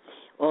chicory.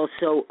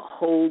 Also,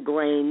 whole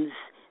grains.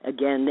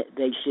 Again,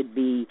 they should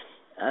be,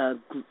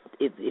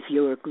 if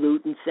you're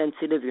gluten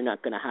sensitive, you're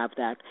not going to have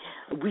that.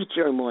 Wheat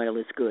germ oil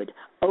is good.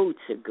 Oats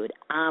are good.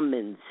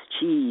 Almonds,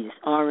 cheese,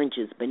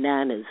 oranges,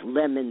 bananas,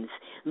 lemons,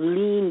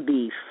 lean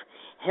beef.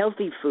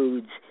 Healthy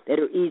foods that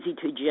are easy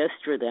to digest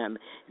for them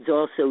is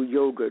also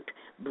yogurt,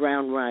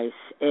 brown rice,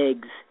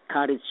 eggs,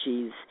 cottage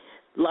cheese.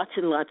 Lots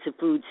and lots of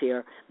foods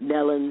here.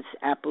 Melons,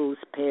 apples,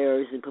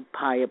 pears, and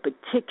papaya,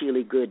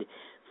 particularly good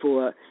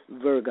for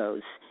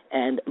Virgos.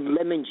 And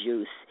lemon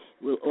juice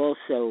will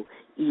also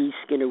ease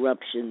skin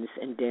eruptions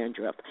and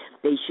dandruff.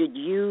 They should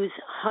use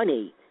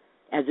honey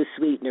as a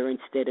sweetener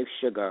instead of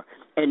sugar.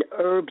 And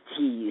herb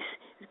teas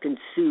can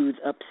soothe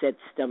upset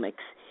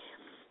stomachs.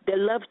 They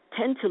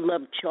tend to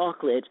love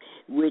chocolate,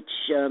 which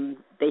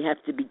they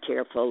have to be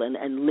careful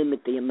and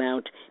limit the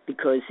amount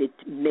because it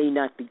may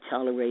not be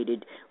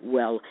tolerated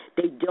well.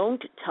 They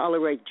don't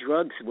tolerate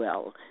drugs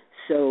well,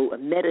 so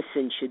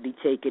medicine should be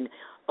taken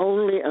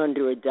only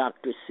under a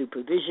doctor's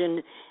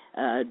supervision,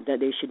 that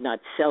they should not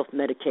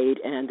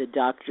self-medicate, and the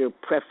doctor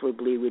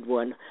preferably with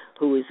one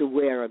who is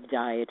aware of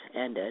diet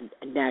and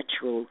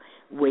natural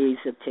ways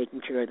of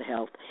taking care of the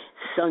health.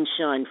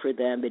 Sunshine for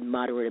them in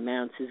moderate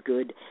amounts is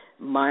good.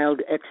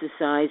 Mild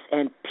exercise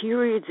and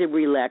periods of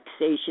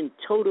relaxation,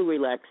 total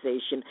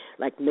relaxation,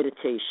 like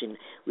meditation,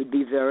 would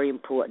be very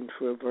important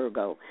for a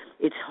Virgo.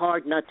 It's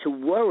hard not to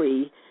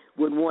worry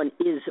when one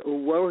is a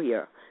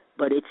worrier,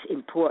 but it's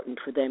important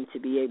for them to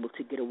be able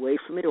to get away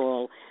from it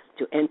all,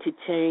 to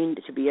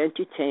be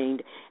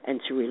entertained, and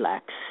to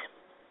relax.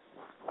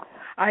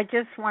 I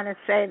just want to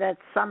say that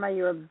some of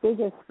your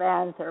biggest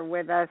fans are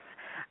with us.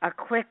 A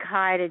quick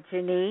hi to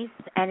Janice.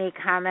 Any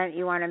comment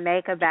you want to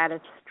make about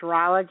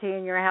astrology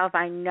and your health?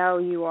 I know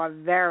you are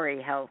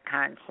very health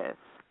conscious.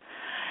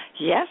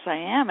 Yes, I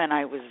am, and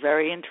I was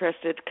very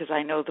interested because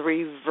I know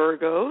 3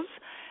 Virgos,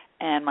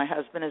 and my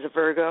husband is a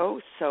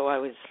Virgo, so I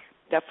was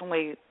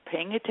definitely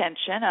paying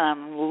attention.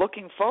 I'm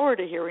looking forward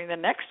to hearing the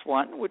next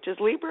one, which is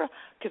Libra,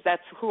 because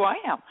that's who I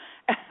am.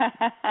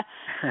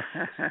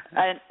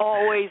 And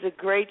always a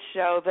great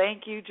show.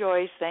 Thank you,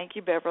 Joyce. Thank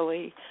you,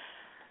 Beverly.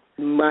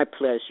 My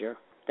pleasure.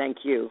 Thank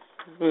you.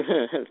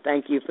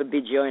 Thank you for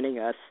joining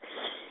us.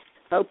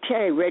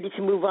 Okay, ready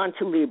to move on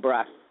to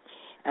Libra.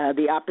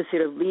 The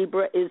opposite of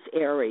Libra is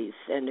Aries.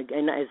 And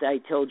again, as I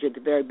told you at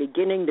the very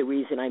beginning, the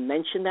reason I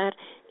mention that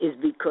is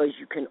because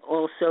you can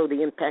also,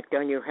 the impact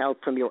on your health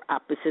from your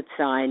opposite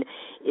sign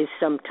is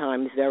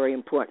sometimes very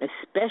important,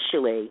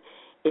 especially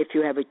if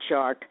you have a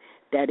chart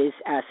that is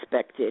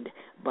aspected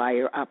by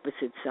your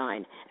opposite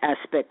sign.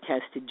 Aspect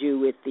has to do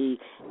with the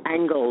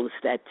angles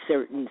that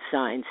certain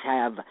signs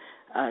have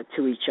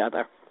to each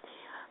other.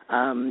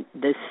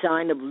 The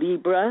sign of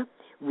Libra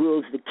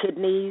rules the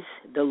kidneys,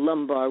 the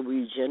lumbar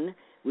region,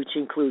 which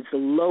includes the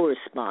lower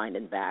spine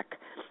and back,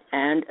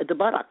 and the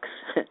buttocks.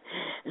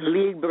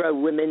 Libra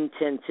women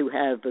tend to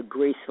have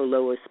graceful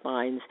lower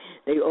spines.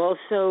 They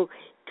also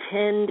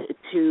tend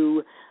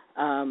to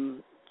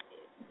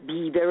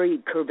be very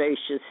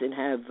curvaceous and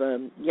have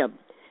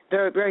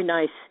very, very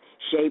nice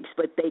shapes,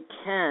 but they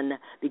can,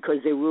 because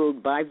they're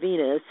ruled by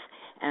Venus,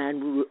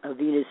 and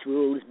Venus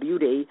rules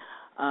beauty,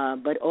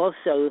 but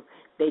also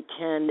they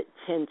can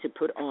tend to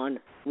put on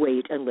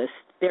weight unless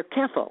they're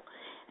careful.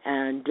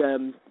 And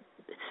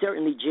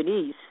certainly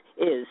Janice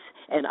is,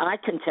 and I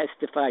can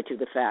testify to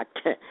the fact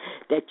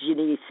that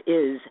Janice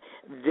is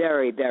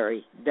very,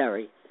 very,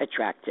 very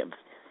attractive.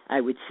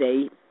 I would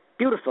say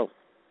beautiful.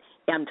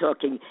 I'm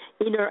talking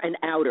inner and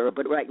outer,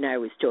 but right now I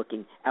was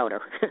talking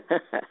outer.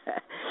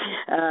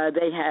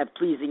 They have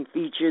pleasing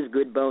features,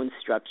 good bone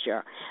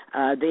structure.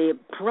 They are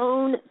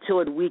prone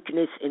toward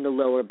weakness in the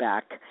lower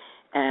back,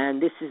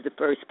 and this is the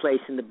first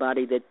place in the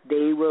body that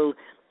they will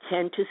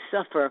tend to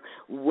suffer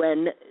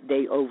when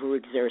they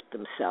overexert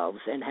themselves.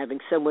 And having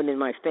someone in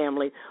my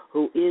family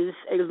who is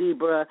a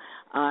Libra,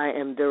 I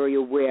am very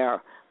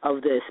aware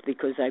of this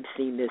because I've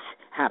seen this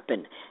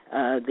happen.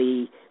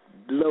 The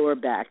lower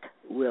back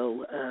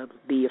will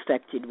be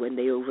affected when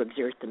they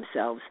overexert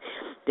themselves.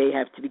 They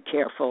have to be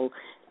careful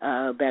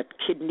about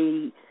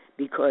kidney,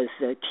 because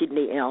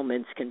kidney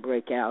ailments can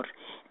break out.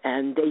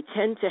 And they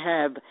tend to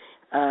have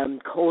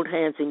cold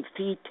hands and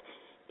feet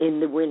in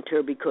the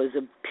winter because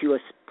of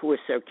poor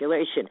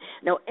circulation.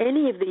 Now,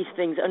 any of these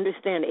things,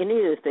 understand any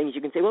of the things, you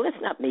can say, well, that's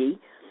not me,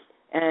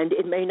 and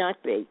it may not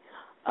be.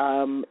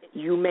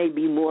 You may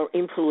be more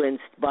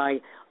influenced by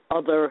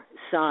other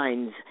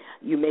signs.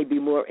 You may be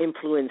more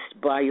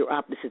influenced by your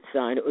opposite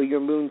sign or your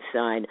moon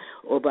sign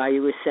or by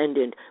your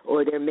ascendant,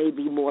 or there may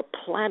be more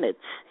planets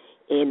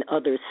in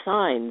other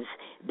signs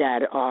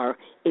that are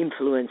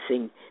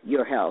influencing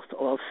your health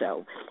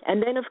also.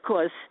 And then, of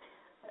course,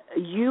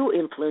 you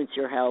influence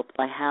your health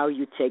by how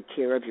you take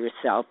care of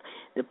yourself,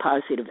 the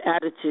positive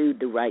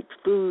attitude, the right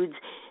foods,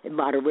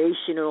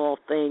 moderation in all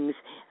things.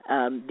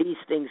 These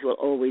things will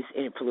always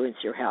influence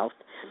your health.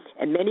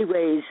 In many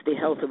ways, the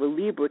health of a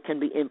Libra can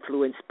be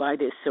influenced by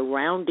their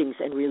surroundings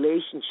and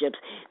relationships.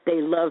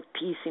 They love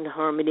peace and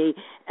harmony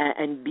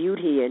and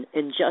beauty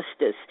and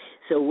justice.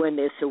 So when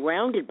they're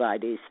surrounded by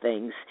these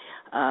things,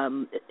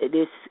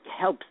 this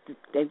helps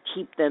them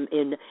keep them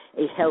in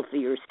a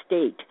healthier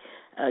state.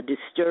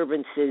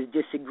 Disturbances,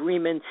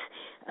 disagreements,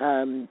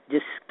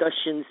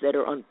 discussions that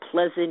are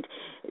unpleasant,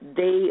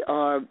 they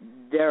are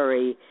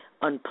very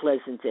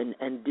unpleasant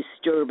and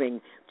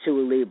disturbing to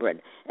a Libran.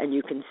 And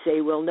you can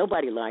say, well,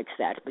 nobody likes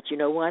that. But you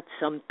know what?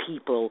 Some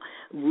people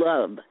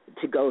love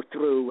to go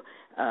through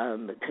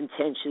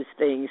contentious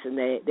things, and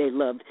they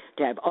love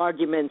to have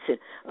arguments, and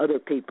other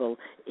people,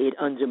 it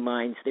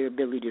undermines their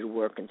ability to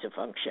work and to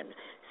function.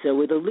 So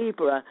with a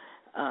Libra,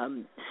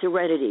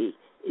 serenity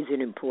is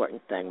an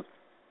important thing.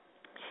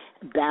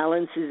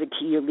 Balance is a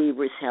key of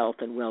Libra's health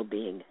and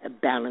well-being. A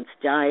balanced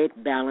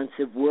diet, balance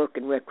of work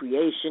and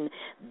recreation,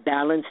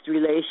 balanced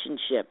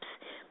relationships.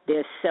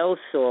 Their cell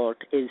salt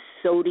is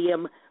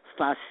sodium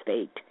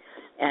phosphate,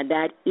 and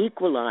that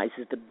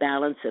equalizes the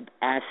balance of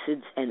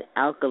acids and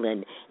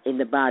alkaline in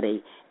the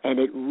body, and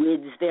it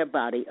rids their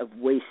body of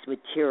waste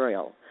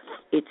material.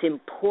 It's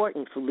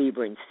important for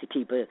Librans to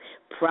keep a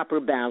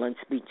proper balance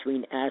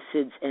between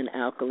acids and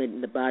alkaline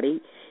in the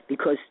body,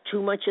 because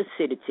too much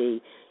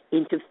acidity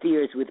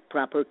interferes with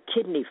proper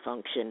kidney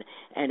function.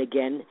 And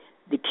again,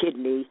 the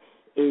kidney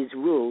is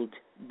ruled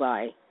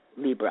by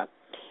Libra.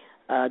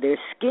 Their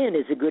skin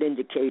is a good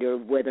indicator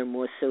of whether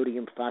more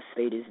sodium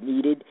phosphate is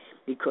needed,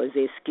 because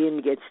their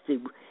skin gets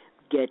to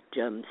get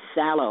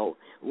sallow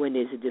when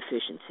there's a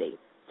deficiency.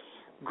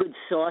 Good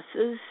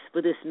sources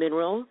for this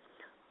mineral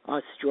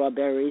are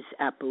strawberries,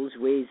 apples,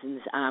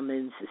 raisins,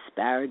 almonds,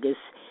 asparagus,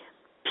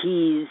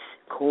 peas,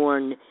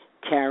 corn,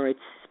 carrots,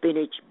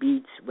 spinach,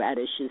 beets,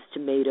 radishes,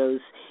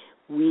 tomatoes,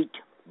 wheat,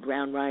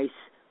 brown rice,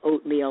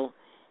 oatmeal.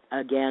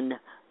 Again,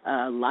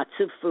 lots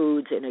of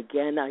foods. And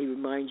again, I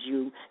remind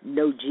you,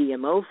 no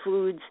GMO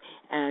foods,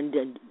 and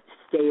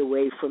stay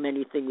away from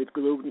anything with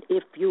gluten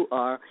if you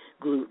are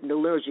gluten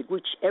allergic,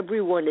 which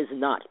everyone is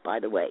not, by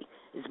the way.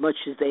 As much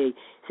as they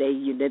say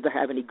you never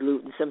have any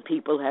gluten, some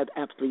people have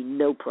absolutely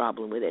no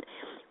problem with it.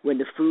 When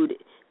the food,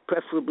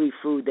 preferably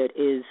food that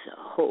is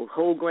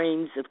whole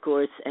grains, of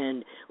course,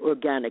 and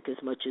organic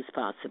as much as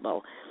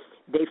possible.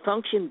 They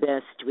function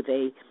best with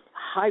a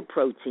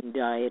high-protein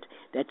diet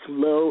that's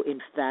low in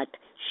fat,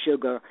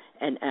 sugar,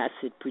 and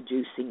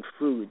acid-producing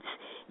foods.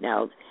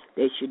 Now,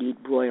 they should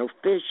eat broiled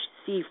fish,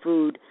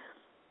 seafood,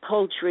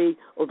 poultry,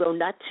 although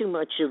not too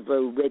much of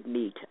red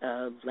meat,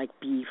 like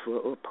beef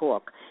or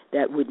pork.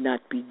 That would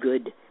not be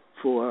good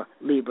for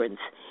Librans.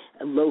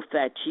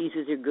 Low-fat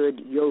cheeses are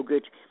good,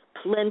 yogurt,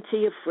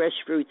 plenty of fresh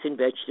fruits and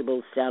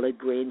vegetables, salad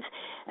greens.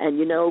 And,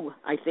 you know,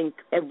 I think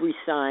every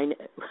sign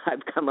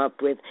I've come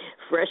up with,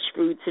 fresh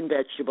fruits and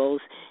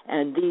vegetables,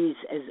 and these,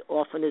 as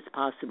often as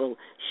possible,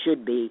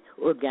 should be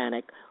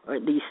organic, or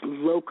at least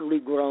locally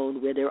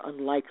grown, where they're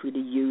unlikely to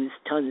use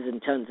tons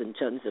and tons and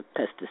tons of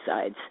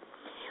pesticides.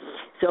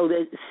 So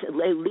the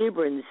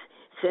Librans'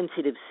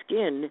 sensitive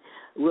skin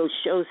will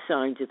show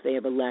signs if they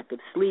have a lack of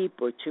sleep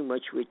or too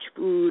much rich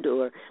food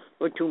or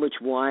too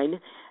much wine.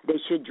 They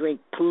should drink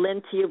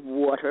plenty of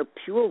water,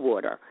 pure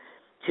water,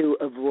 to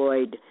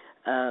avoid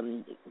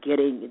to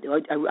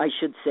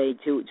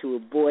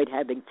avoid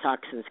having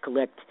toxins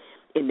collect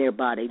in their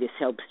body. This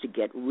helps to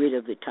get rid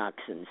of the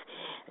toxins.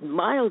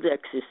 Mild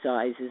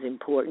exercise is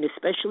important,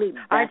 especially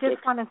back. I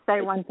just want to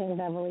say one thing,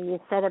 Beverly. You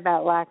said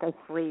about lack of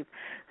sleep.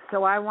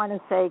 So I want to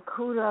say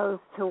kudos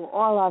to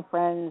all our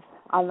friends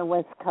on the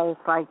West Coast,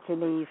 like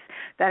Janice,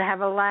 that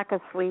have a lack of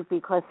sleep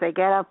because they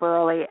get up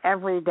early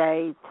every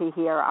day to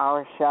hear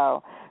our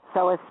show.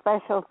 So a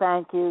special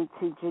thank you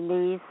to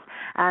Janice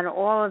and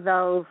all of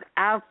those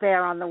out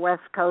there on the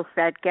West Coast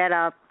that get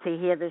up to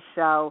hear the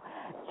show.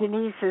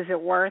 Janice, is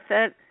it worth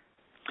it?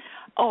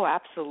 Oh,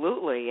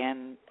 absolutely.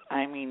 And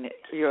I mean,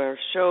 your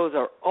shows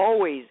are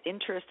always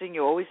interesting.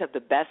 You always have the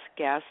best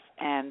guests.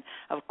 And,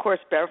 of course,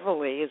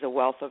 Beverly is a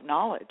wealth of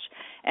knowledge.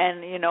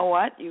 And you know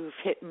what? You've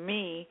hit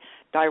me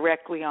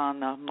directly on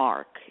the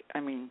mark.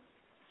 I mean,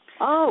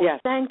 yes.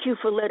 Thank you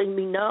for letting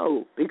me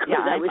know. Because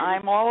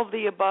I'm all of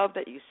the above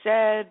that you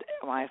said.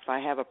 If I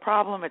have a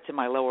problem, it's in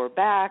my lower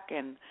back,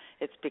 and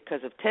it's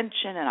because of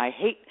tension, and I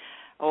hate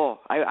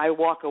I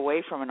walk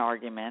away from an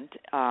argument.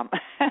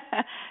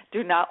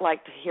 Do not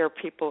like to hear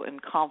people in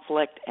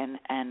conflict and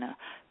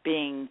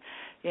being,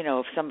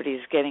 if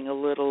somebody's getting a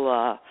little,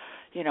 a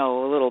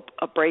little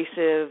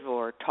abrasive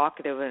or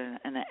talkative in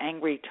an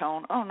angry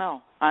tone. Oh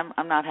no,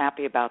 I'm not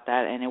happy about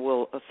that, and it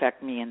will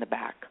affect me in the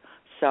back.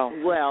 So,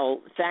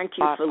 well, thank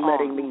you for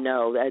letting me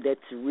know.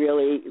 That's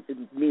really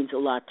means a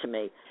lot to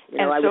me. You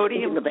know, and I was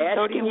sodium, thinking of asking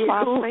sodium you,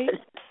 phosphate.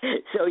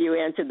 so you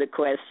answered the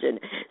question.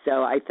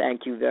 So I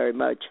thank you very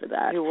much for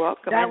that. You're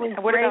welcome. That And was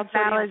what great about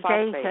sodium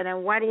validation. phosphate?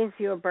 And what is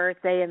your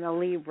birthday in the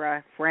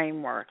Libra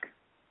framework?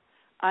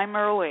 I'm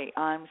early.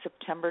 I'm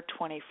September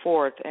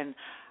 24th, and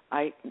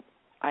I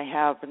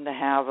happen to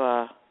have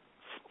a,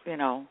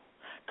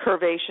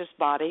 curvaceous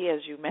body,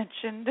 as you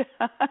mentioned.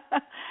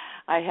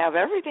 I have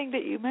everything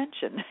that you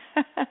mentioned.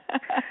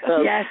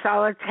 Yes,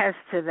 I'll attest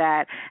to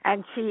that.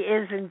 And she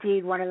is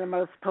indeed one of the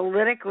most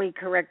politically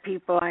correct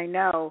people I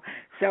know.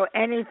 So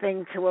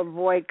anything to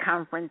avoid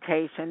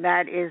confrontation.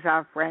 That is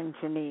our friend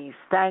Janice.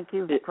 Thank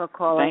you for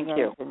calling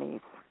in,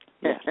 Janice.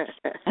 Yes.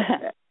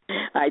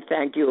 I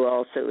thank you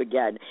also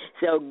again.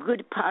 So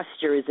good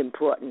posture is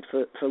important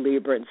for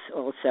Librans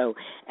also.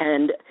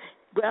 And,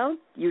 well,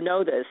 you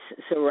know this.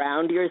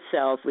 Surround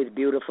yourself with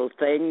beautiful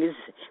things,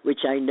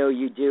 which I know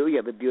you do. You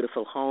have a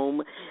beautiful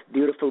home,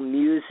 beautiful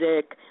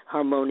music,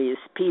 harmonious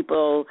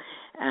people,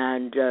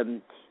 and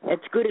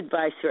it's good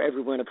advice for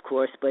everyone, of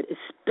course, but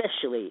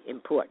especially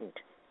important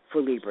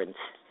for Librans.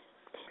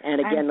 And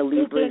again, the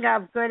Libras. Speaking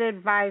of good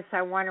advice,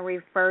 I want to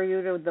refer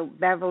you to the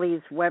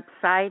Beverly's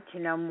website to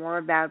know more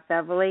about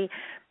Beverly.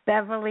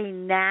 Beverly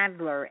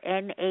Nadler,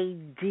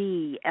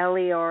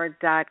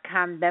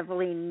 NADLER.com,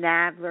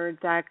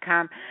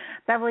 BeverlyNadler.com.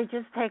 Beverly,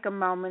 just take a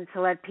moment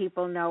to let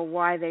people know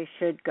why they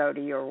should go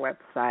to your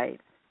website.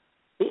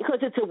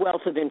 Because it's a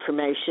wealth of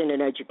information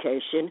and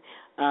education.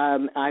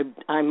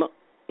 I'm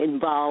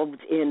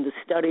involved in the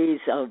studies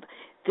of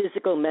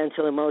physical,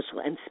 mental,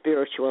 emotional, and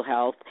spiritual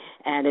health.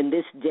 And in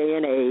this day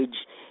and age,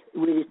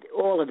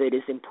 all of it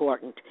is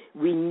important.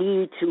 We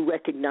need to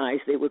recognize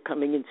that we're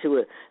coming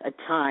into a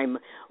time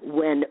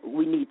when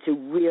we need to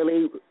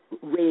really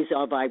raise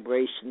our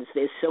vibrations.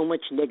 There's so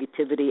much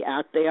negativity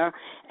out there,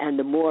 and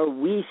the more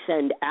we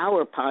send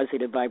our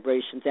positive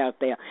vibrations out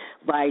there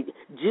by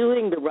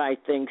doing the right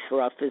things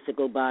for our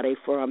physical body,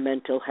 for our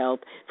mental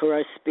health, for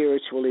our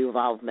spiritual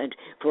involvement,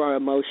 for our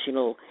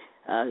emotional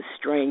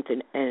strength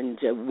and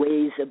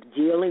ways of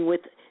dealing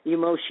with the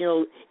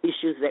emotional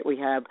issues that we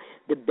have,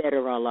 the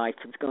better our life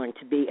is going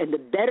to be. And the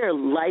better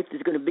life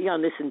is going to be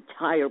on this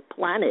entire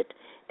planet.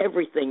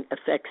 Everything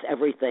affects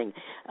everything.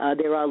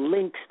 There are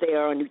links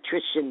there on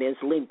nutrition. There's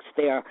links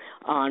there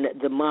on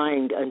the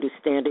mind,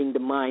 understanding the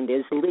mind.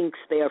 There's links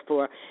there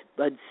for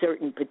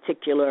certain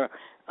particular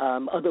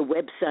other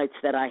websites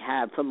that I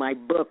have for my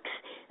books,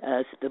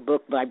 the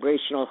book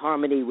Vibrational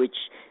Harmony, which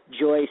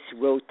Joyce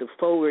wrote the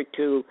foreword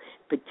to,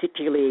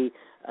 particularly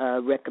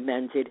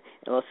recommended,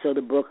 and also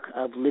the book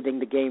of Loving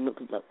the Game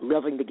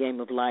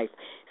of Life.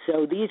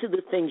 So these are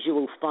the things you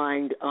will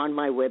find on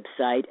my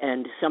website,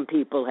 and some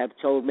people have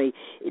told me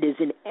it is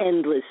an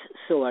endless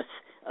source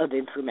of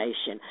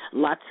information.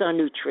 Lots of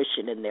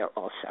nutrition in there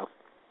also.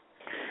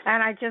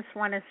 And I just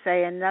want to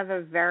say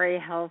another very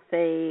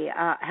healthy,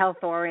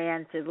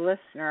 health-oriented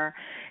listener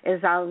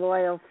is our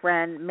loyal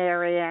friend,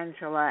 Mary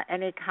Angela.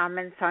 Any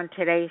comments on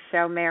today's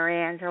show, Mary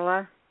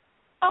Angela?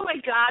 Oh, my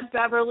God,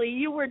 Beverly,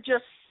 you were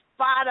just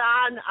spot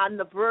on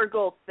the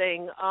Virgo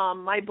thing.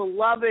 My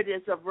beloved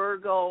is a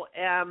Virgo,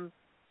 and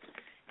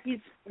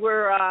he's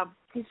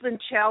been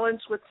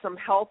challenged with some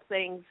health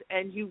things,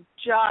 and you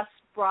just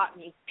brought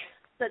me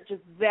such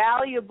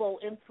valuable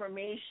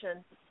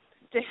information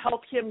to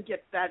help him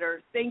get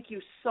better. Thank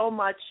you so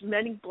much.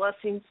 Many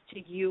blessings to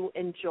you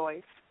and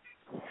Joyce.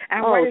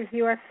 And what is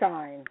your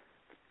sign?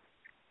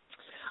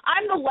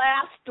 I'm the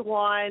last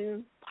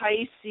one,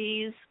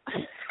 Pisces.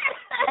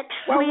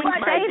 Well,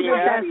 my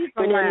dear,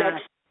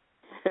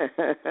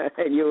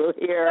 you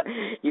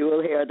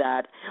will hear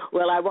that.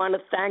 Well, I want to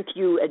thank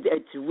you.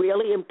 It's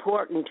really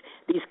important,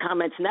 these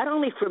comments, not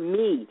only for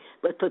me,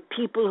 but for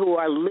people who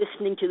are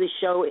listening to the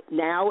show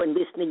now and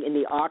listening in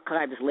the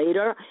archives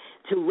later,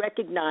 to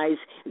recognize,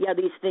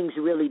 these things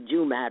really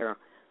do matter.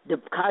 The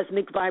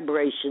cosmic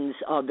vibrations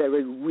are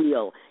very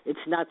real.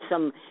 It's not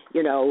some,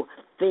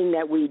 thing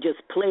that we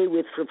just play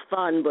with for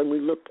fun when we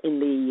look in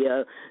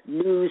the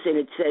news and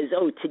it says,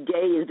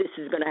 today this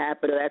is going to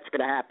happen or that's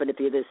going to happen if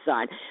you're this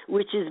sign,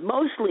 which is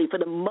mostly, for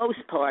the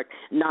most part,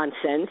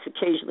 nonsense.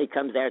 Occasionally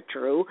comes out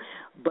true,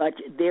 but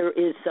there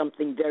is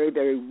something very,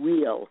 very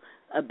real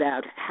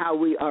about how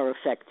we are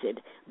affected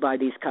by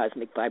these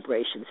cosmic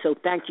vibrations. So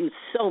thank you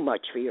so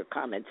much for your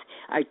comments.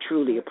 I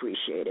truly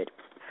appreciate it.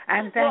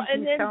 And thank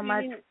you so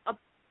much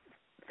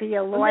for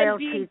your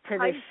loyalty to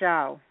the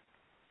show.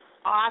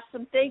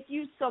 Awesome. Thank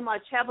you so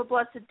much. Have a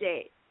blessed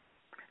day.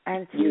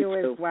 And to you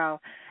as well.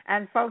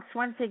 And, folks,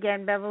 once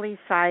again, Beverly's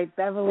site,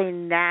 Beverly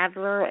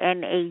Nadler,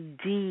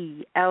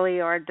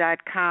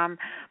 NADLER.com.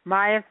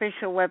 My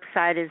official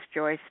website is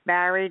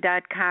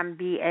JoyceBarrie.com,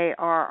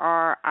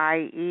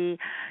 BARRIE.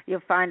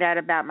 You'll find out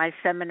about my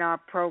seminar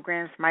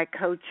programs, my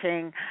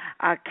coaching,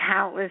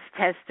 countless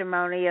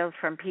testimonials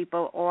from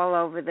people all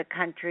over the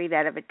country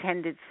that have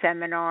attended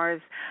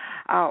seminars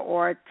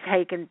or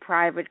taken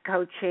private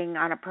coaching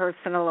on a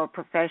personal or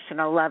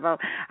professional level.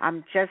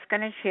 I'm just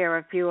going to share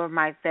a few of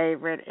my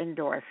favorite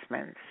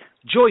endorsements.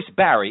 Joyce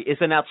Barry is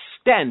an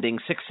outstanding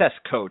success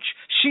coach.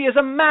 She is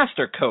a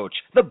master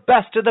coach, the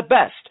best of the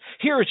best.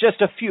 Here are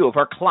just a few of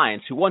her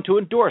clients who want to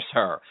endorse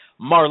her.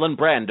 Marlon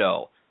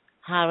Brando.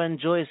 Hiring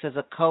Joyce as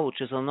a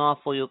coach is an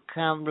offer you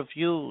can't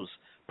refuse.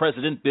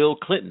 President Bill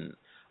Clinton.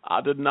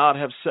 I did not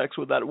have sex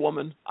with that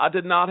woman. I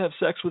did not have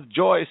sex with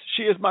Joyce.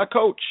 She is my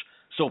coach.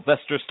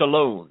 Sylvester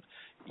Stallone.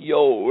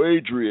 Yo,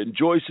 Adrian,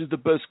 Joyce is the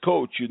best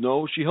coach, you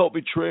know. She helped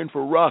me train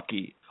for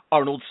Rocky.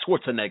 Arnold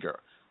Schwarzenegger.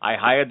 I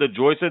hired the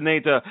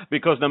Joyceinator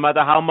because no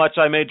matter how much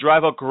I may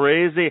drive her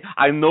crazy,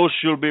 I know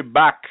she'll be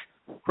back.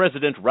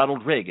 President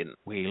Ronald Reagan.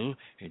 Well,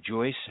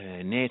 Joyce,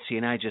 Nancy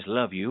and I just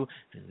love you.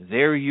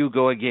 There you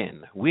go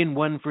again. Win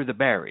one for the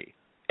Barry.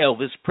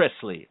 Elvis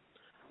Presley.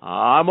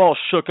 I'm all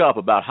shook up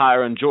about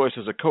hiring Joyce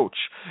as a coach.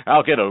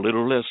 I'll get a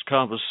little less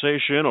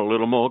conversation, a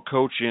little more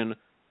coaching.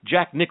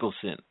 Jack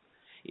Nicholson.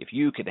 If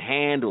you can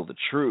handle the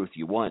truth,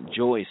 you want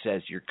Joyce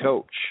as your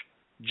coach.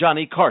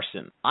 Johnny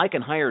Carson. I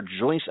can hire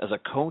Joyce as a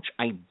coach?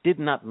 I did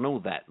not know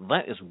that.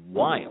 That is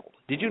wild.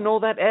 Did you know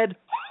that, Ed?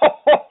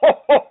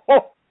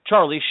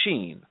 Charlie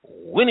Sheen.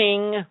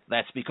 Winning.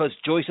 That's because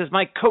Joyce is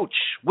my coach.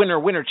 Winner,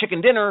 winner,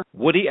 chicken dinner.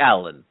 Woody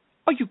Allen.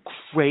 Are you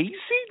crazy?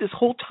 This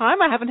whole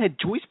time I haven't had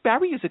Joyce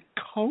Barry as a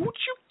coach?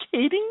 You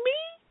kidding me?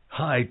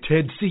 Hi,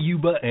 Ted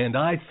Ciuba, and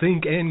I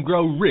think and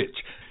grow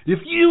rich.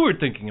 If you were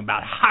thinking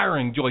about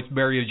hiring Joyce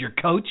Barry as your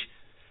coach,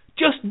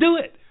 just do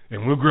it,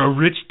 and we'll grow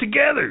rich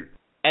together.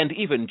 And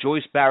even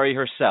Joyce Barry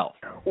herself.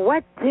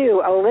 What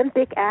do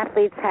Olympic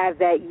athletes have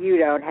that you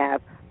don't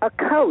have? A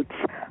coach.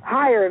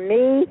 Hire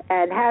me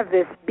and have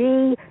this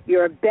be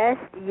your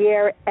best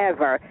year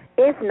ever.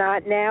 If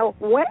not now,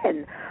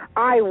 when?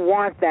 I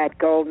want that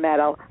gold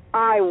medal.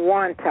 I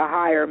want to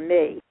hire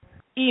me.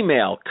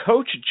 Email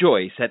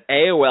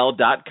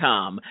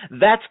CoachJoyce@AOL.com.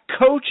 That's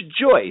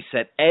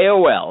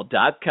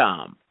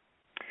CoachJoyce@AOL.com.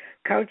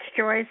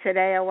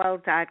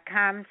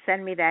 CoachJoyce@AOL.com.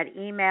 Send me that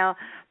email.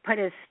 Put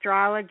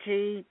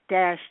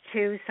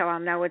Astrology-2 so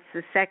I'll know it's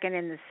the second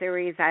in the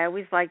series. I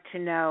always like to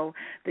know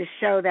the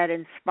show that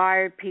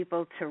inspired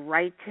people to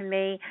write to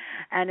me.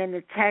 And in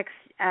the text,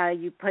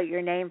 you put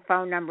your name,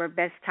 phone number,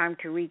 best time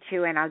to reach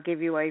you, and I'll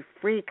give you a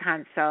free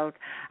consult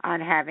on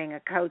having a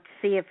coach.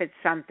 See if it's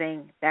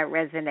something that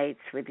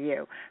resonates with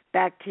you.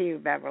 Back to you,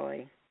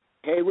 Beverly.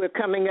 Hey, we're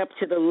coming up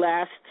to the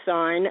last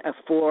sign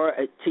for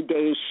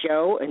today's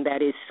show, and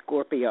that is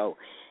Scorpio.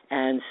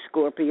 And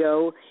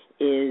Scorpio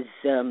is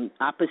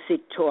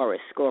opposite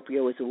Taurus.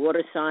 Scorpio is a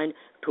water sign,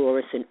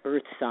 Taurus an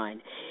earth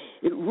sign.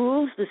 It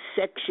rules the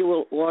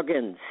sexual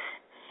organs.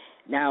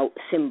 Now,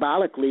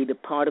 symbolically, the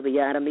part of the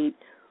anatomy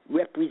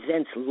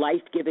represents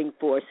life-giving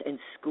force, and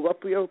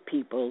Scorpio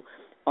people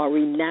are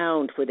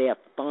renowned for their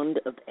fund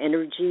of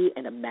energy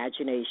and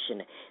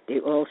imagination. They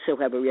also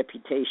have a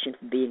reputation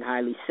for being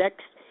highly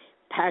sexed,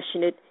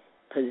 passionate,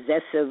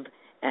 possessive,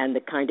 and the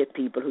kind of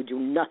people who do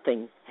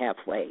nothing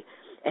halfway.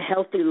 A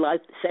healthy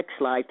sex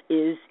life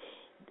is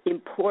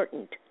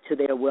important to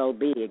their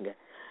well-being.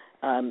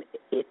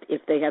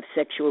 If they have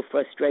sexual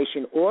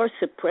frustration or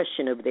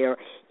suppression of their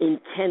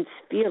intense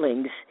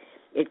feelings,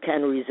 it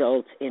can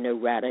result in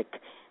erratic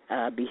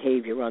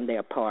behavior on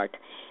their part.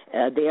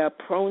 They are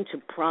prone to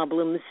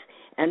problems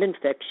and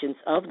infections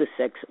of the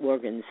sex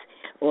organs,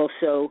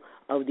 also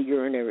of the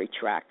urinary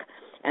tract.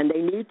 And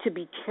they need to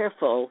be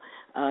careful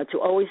to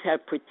always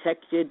have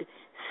protected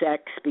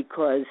sex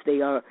because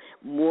they are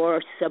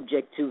more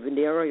subject to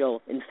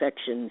venereal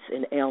infections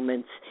and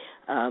ailments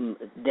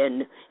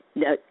than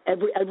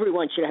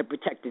everyone should have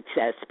protected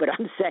sex. But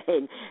I'm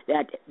saying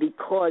that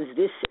because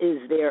this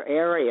is their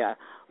area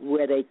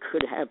where they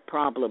could have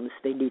problems,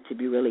 they need to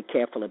be really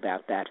careful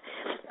about that.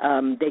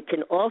 They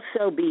can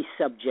also be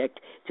subject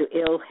to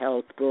ill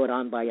health brought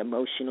on by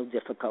emotional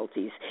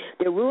difficulties.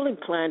 Their ruling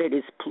planet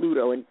is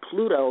Pluto, and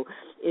Pluto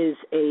is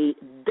a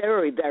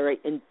very, very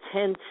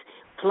intense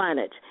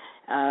planet.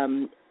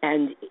 And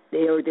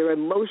their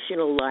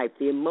emotional life,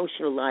 the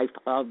emotional life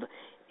of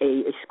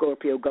a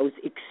Scorpio goes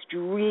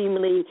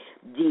extremely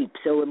deep.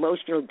 So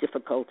emotional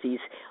difficulties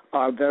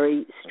are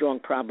very strong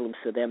problems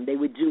for them. They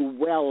would do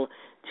well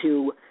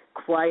to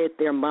quiet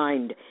their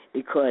mind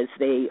because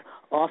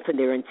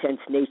their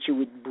intense nature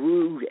would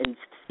brood and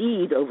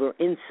seethe over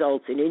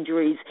insults and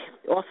injuries,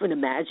 often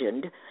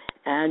imagined,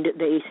 and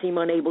they seem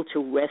unable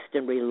to rest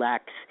and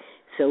relax.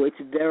 So it's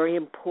very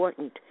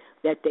important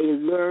that they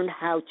learn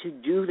how to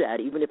do that,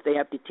 even if they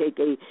have to take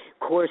a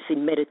course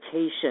in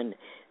meditation,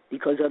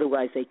 because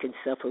otherwise they can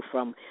suffer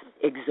from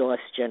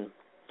exhaustion.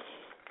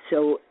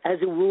 So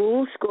as a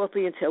rule,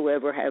 Scorpions,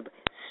 however, have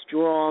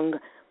strong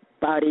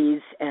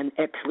bodies and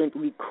excellent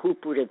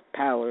recuperative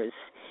powers.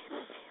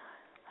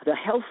 The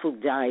healthful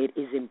diet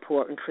is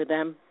important for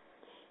them.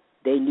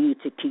 They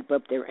need to keep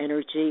up their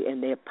energy,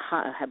 and they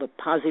have a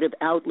positive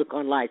outlook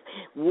on life.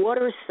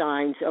 Water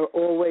signs are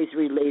always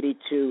related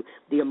to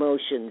the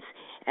emotions,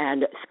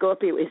 and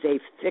Scorpio is a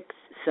fixed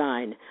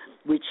sign,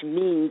 which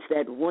means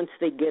that once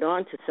they get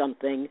onto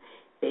something,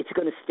 it's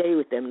going to stay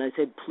with them. And I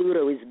said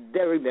Pluto is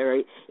very,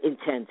 very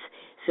intense.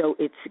 So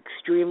it's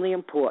extremely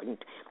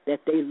important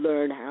that they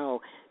learn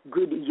how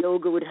good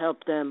yoga would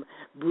help them,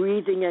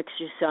 breathing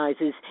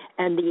exercises,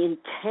 and the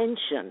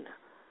intention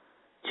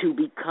to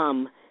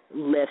become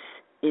less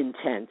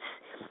intense,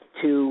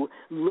 to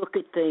look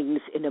at things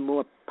in a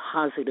more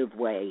positive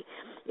way.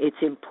 It's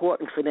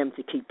important for them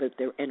to keep up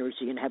their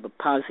energy and have a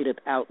positive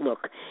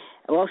outlook.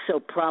 Also,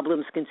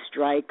 problems can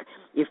strike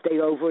if they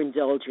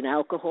overindulge in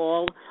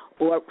alcohol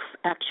or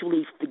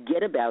actually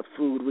forget about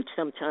food, which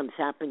sometimes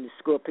happens.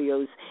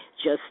 Scorpios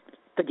just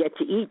forget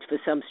to eat for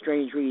some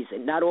strange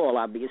reason. Not all,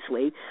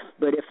 obviously,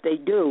 but if they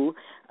do,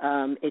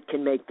 it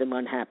can make them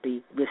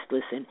unhappy,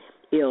 listless, and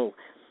ill.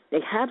 They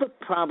have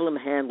a problem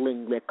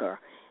handling liquor,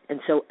 and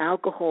so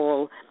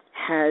alcohol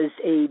has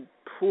a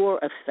poor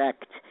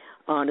effect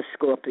on a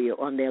Scorpio,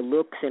 on their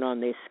looks and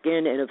on their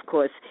skin, and of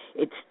course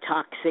it's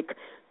toxic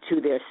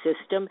to their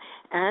system,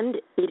 and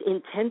it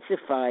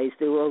intensifies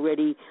their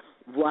already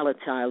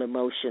volatile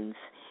emotions.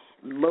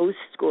 Most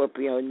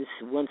Scorpions,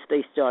 once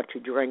they start to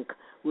drink,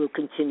 will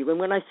continue. And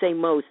when I say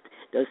most,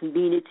 doesn't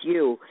mean it's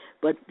you,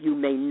 but you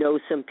may know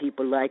some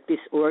people like this,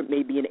 or it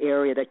may be an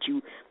area that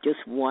you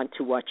just want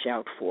to watch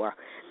out for.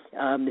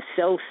 The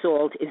cell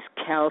salt is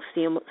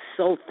calcium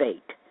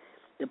sulfate,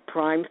 the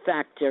prime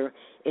factor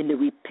in the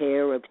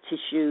repair of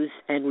tissues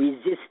and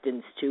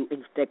resistance to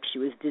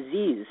infectious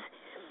disease.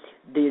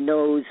 The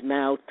nose,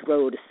 mouth,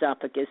 throat,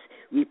 esophagus,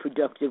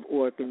 reproductive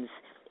organs,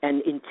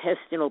 and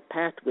intestinal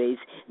pathways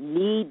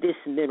need this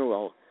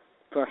mineral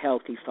for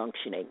healthy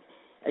functioning.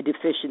 A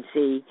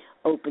deficiency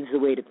opens the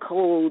way to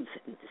colds,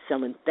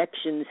 some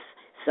infections,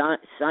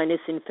 sinus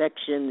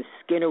infections,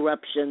 skin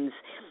eruptions,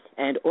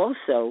 and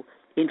also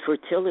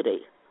infertility.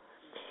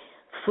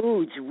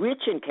 Foods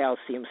rich in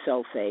calcium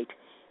sulfate,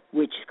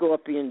 which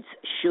Scorpions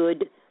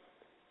should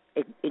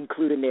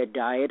include in their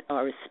diet,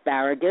 are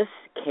asparagus,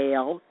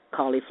 kale,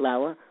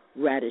 cauliflower,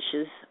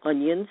 radishes,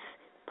 onions,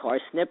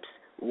 parsnips,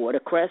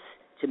 watercress,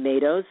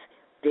 tomatoes,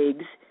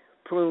 figs,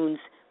 prunes,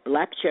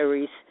 black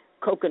cherries,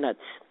 coconuts.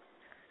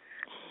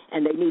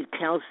 And they need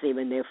calcium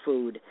in their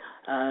food,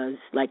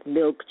 like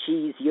milk,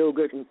 cheese,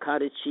 yogurt, and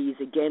cottage cheese.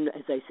 Again,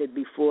 as I said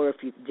before, if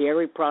you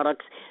dairy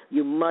products,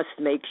 you must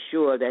make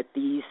sure that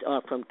these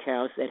are from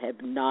cows that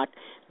have not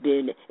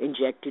been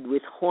injected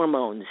with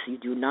hormones. You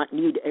do not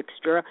need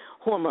extra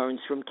hormones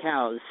from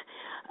cows.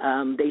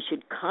 They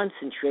should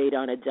concentrate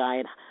on a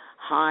diet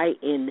high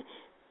in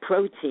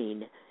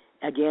protein.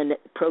 Again,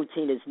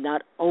 protein is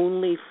not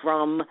only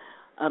from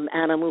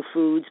animal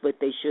foods, but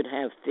they should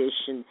have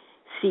fish and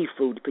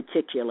seafood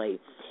particularly.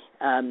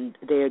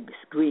 Their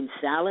green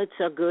salads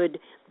are good,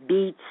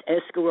 beets,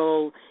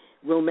 escarole,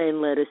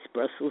 romaine lettuce,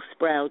 Brussels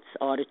sprouts,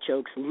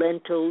 artichokes,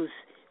 lentils,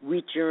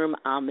 wheat germ,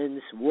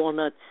 almonds,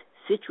 walnuts,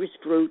 citrus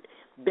fruit,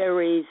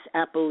 berries,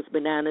 apples,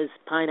 bananas,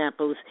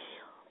 pineapples.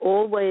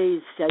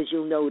 Always, as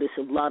you'll notice,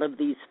 a lot of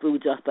these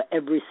foods are for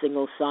every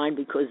single sign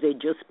because they're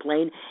just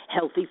plain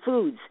healthy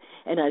foods.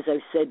 And as I've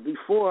said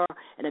before,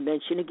 and I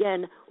mention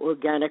again,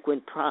 organic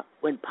when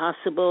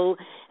possible,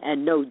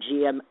 and no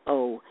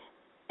GMO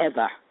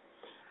ever.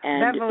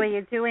 And Beverly,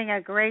 you're doing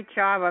a great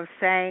job of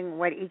saying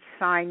what each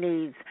sign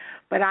needs.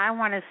 But I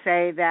want to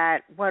say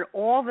that what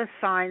all the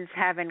signs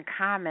have in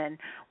common,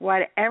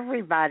 what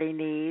everybody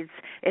needs,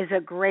 is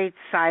a great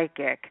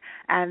psychic.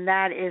 And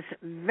that is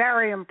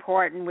very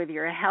important with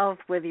your health,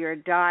 with your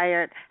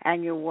diet,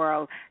 and your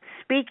world.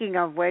 Speaking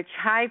of which,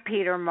 hi,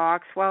 Peter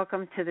Marks.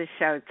 Welcome to the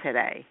show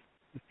today.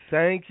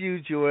 Thank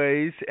you,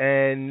 Joyce.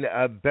 And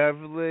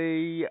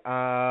Beverly,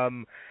 I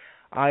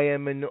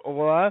am in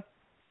awe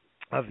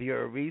of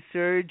your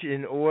research,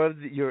 in awe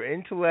of your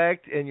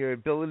intellect and your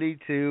ability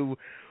to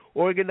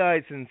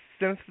organize and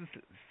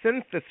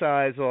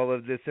synthesize all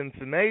of this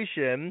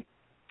information.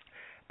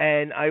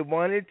 And I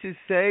wanted to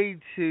say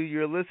to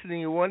your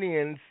listening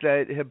audience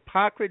that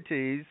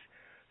Hippocrates,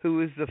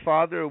 who is the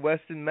father of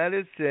Western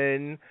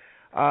medicine,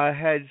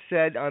 had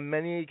said on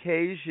many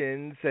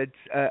occasions that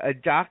a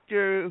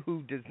doctor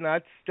who does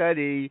not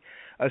study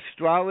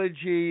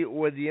astrology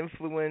or the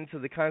influence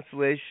of the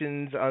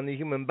constellations on the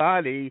human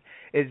body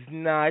is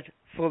not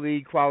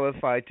fully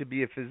qualified to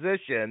be a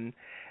physician.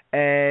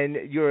 And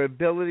your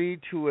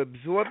ability to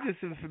absorb this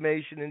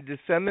information and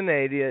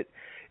disseminate it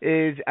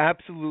is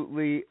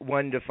absolutely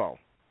wonderful.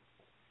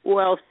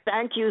 Well,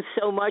 thank you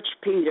so much,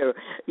 Peter.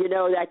 You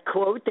know, that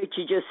quote that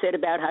you just said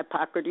about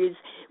Hippocrates,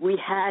 we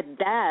had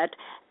that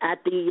at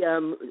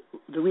the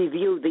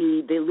review,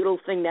 the little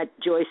thing that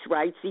Joyce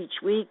writes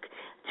each week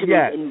to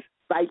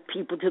invite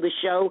people to the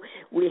show.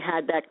 We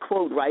had that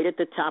quote right at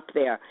the top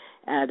there,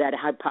 that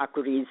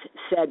Hippocrates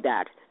said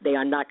that. They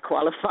are not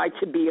qualified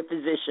to be a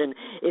physician.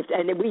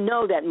 And we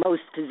know that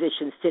most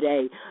physicians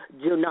today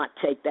do not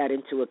take that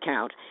into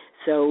account.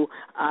 So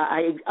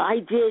I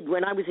did,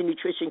 when I was a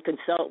nutrition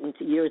consultant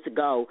years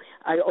ago,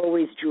 I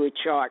always drew a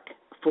chart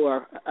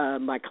for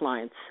my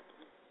clients.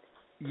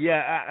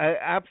 Yeah,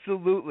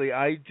 absolutely.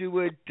 I do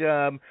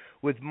it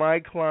with my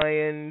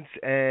clients,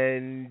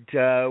 and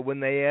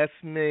when they ask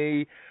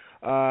me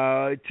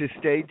to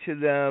state to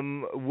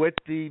them what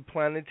the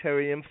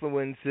planetary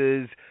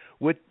influences,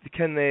 what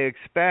can they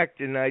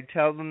expect, and I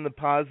tell them the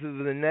positive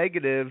and the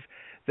negative,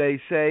 They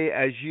say,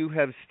 as you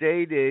have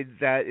stated,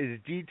 that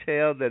is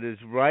detailed, that is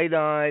right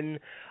on.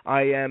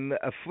 I am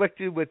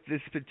afflicted with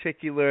this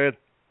particular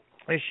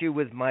issue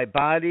with my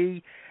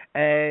body,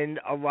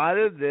 and a lot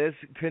of this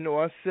can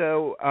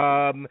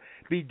also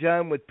be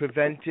done with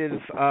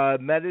preventive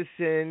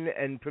medicine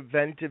and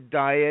preventive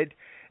diet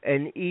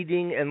and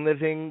eating and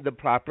living the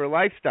proper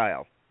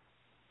lifestyle.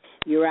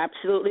 You're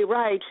absolutely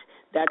right.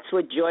 That's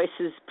what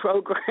Joyce's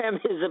program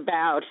is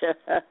about,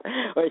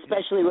 or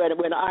especially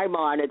when I'm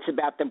on, it's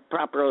about the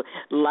proper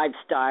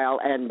lifestyle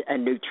and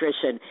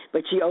nutrition.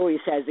 But she always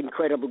has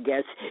incredible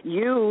guests,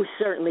 you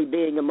certainly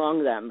being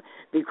among them,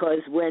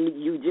 because when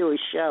you do a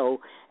show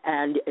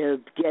and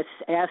guests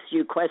ask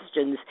you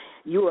questions,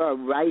 you are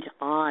right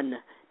on,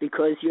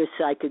 because your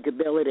psychic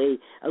ability,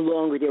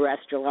 along with your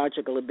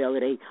astrological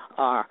ability,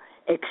 are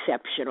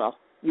exceptional.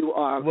 You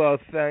are my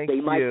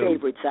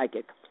favorite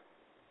psychic.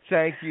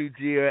 Thank you,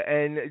 dear.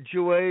 And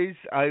Joyce,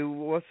 I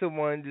also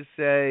wanted to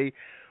say,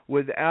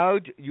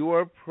 without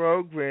your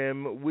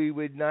program, we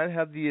would not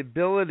have the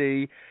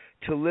ability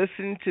to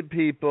listen to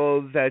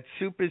people that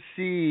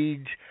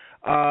supersede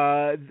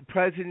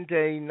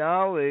present-day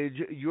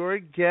knowledge. Your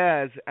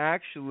guests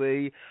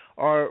actually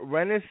are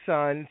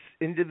Renaissance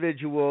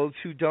individuals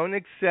who don't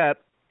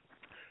accept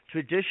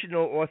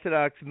traditional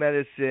Orthodox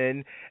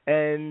medicine,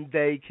 and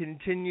they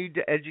continue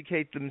to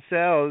educate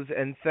themselves,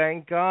 and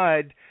thank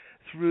God,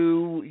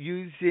 through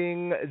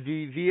using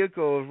the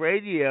vehicle of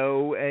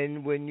radio.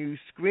 And when you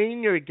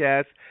screen your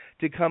guests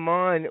to come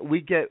on, we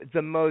get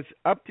the most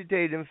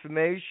up-to-date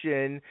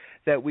information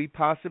that we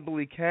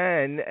possibly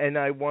can, and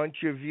I want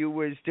your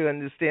viewers to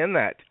understand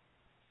that.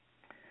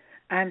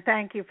 And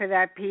thank you for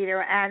that,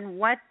 Peter. And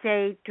what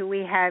date do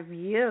we have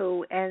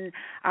you in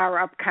our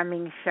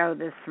upcoming show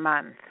this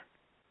month?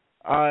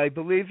 I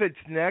believe it's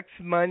next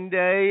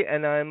Monday,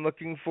 and I'm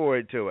looking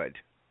forward to it.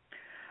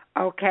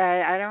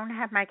 Okay, I don't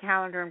have my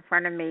calendar in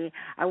front of me.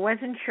 I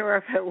wasn't sure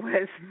if it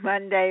was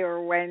Monday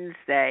or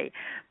Wednesday,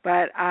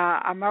 but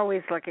I'm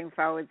always looking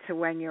forward to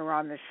when you're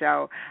on the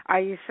show. Are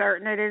you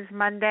certain it is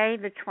Monday,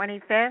 the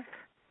 25th?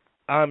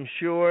 I'm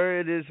sure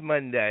it is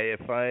Monday.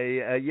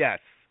 Yes.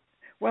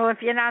 Well, if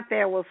you're not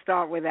there, we'll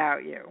start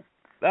without you.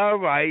 All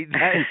right,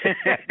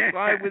 that's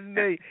fine with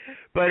me.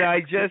 But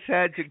I just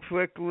had to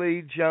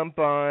quickly jump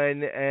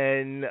on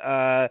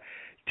and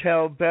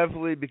tell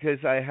Beverly, because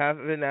I have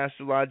an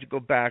astrological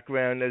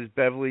background, as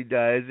Beverly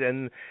does,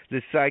 and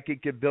the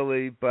psychic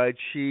ability, but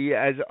she,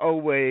 as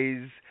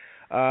always,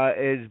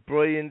 is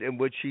brilliant in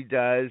what she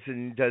does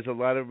and does a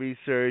lot of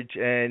research.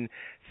 And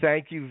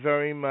thank you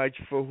very much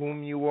for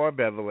whom you are,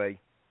 Beverly.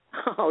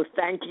 Oh,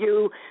 thank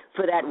you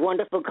for that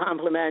wonderful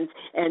compliment,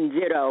 and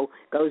ditto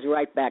goes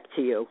right back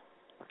to you.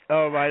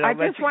 All right, I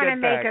just want to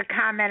make a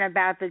comment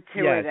about the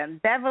two of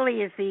them.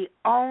 Beverly is the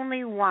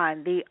only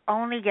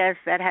guest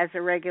that has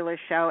a regular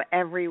show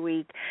every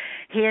week.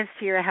 Here's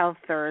to Your Health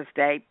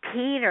Thursday.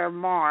 Peter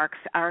Marks,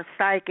 our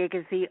psychic,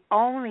 is the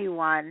only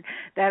one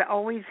that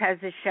always has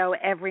a show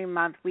every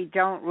month. We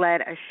don't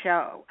let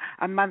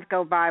a month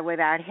go by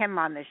without him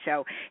on the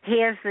show.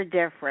 Here's the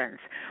difference.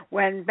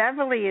 When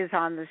Beverly is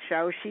on the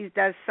show, she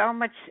has so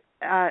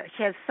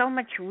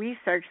much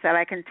research that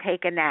I can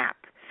take a nap.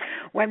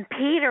 When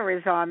Peter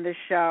is on the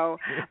show,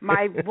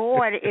 my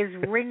board is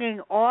ringing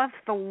off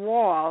the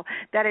wall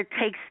that it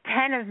takes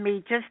 10 of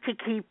me just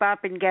to keep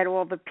up and get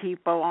all the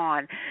people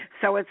on.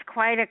 So it's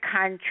quite a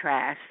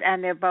contrast,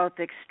 and they're both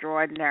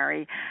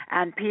extraordinary.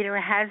 And Peter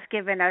has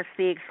given us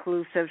the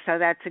exclusive, so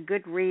that's a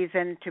good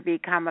reason to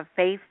become a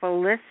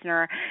faithful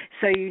listener,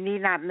 so you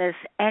need not miss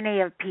any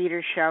of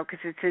Peter's show,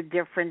 because it's a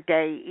different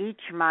day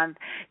each month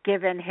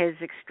given his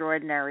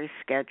extraordinary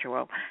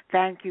schedule.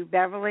 Thank you,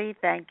 Beverly.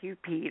 Thank you,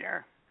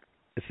 Peter.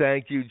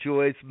 Thank you,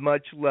 Joyce.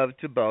 Much love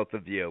to both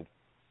of you.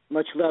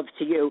 Much love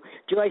to you.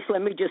 Joyce,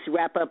 let me just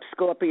wrap up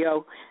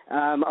Scorpio,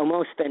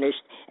 almost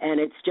finished, and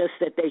it's just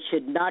that they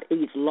should not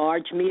eat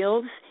large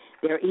meals.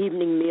 Their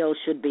evening meals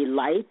should be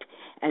light,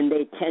 and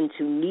they tend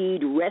to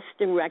need rest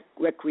and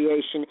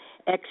recreation,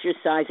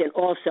 exercise, and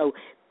also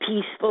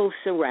peaceful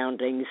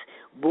surroundings.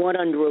 Born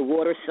under a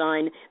water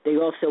sign, they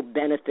also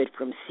benefit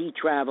from sea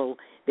travel,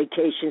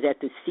 vacations at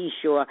the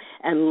seashore,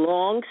 and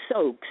long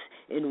soaks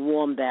in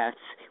warm baths,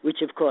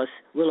 which, of course,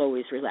 will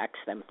always relax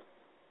them.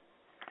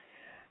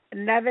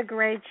 Another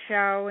great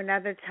show,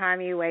 another time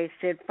you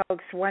wasted.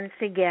 Folks, once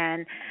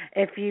again,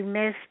 if you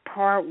missed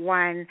part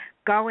 1,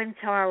 go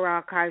into our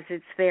archives.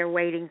 It's there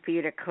waiting for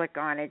you to click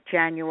on it,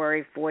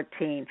 January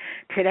 14.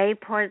 Today,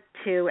 part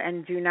 2,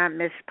 and do not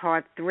miss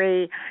part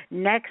 3.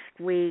 Next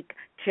week,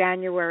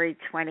 January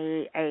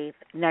 28th,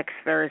 next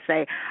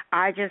Thursday.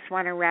 I just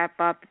want to wrap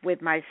up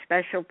with my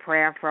special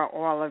prayer for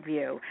all of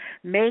you.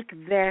 Make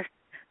this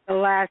the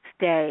last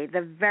day,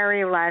 the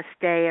very last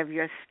day of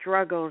your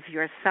struggles,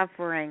 your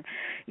suffering,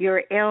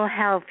 your ill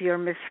health, your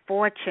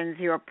misfortunes,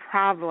 your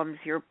problems,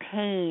 your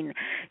pain,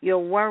 your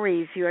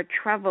worries, your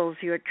troubles,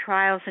 your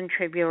trials and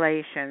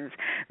tribulations.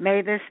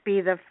 May this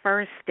be the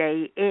first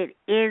day. It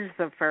is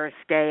the first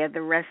day of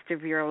the rest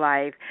of your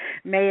life.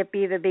 May it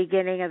be the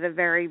beginning of the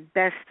very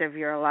best of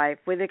your life,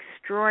 with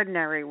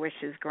extraordinary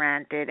wishes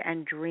granted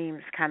and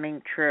dreams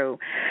coming true.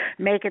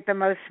 Make it the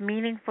most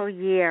meaningful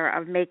year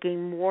of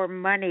making more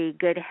money,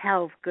 good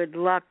health, good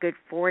luck, good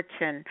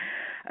fortune,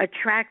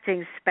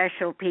 attracting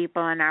special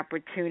people and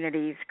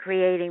opportunities,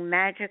 creating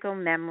magical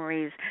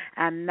memories,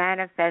 and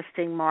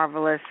manifesting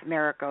marvelous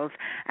miracles.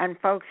 And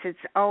folks, it's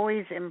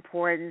always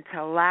important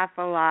to laugh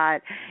a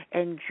lot,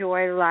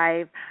 enjoy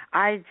life.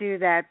 I do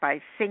that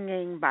by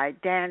singing, by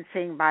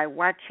dancing, by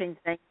watching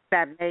things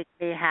that make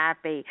me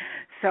happy.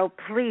 So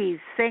please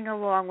sing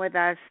along with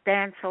us,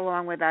 dance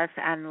along with us,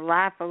 and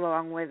laugh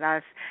along with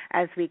us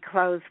as we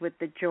close with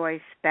the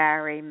Joyce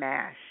Barry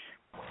Mash.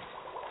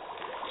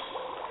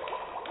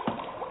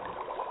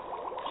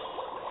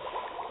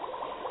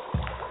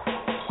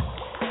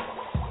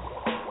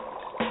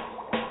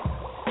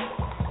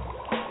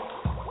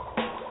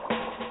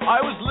 I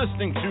was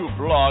listening to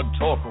Blog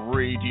Talk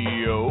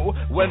Radio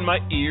when my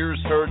ears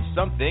heard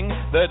something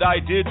that I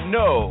didn't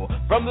know.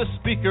 From the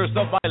speakers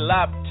of my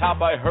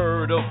laptop I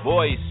heard a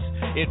voice.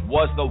 It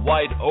was the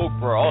White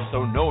Oprah,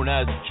 also known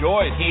as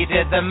Joyce. He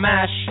did the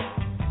mash.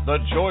 The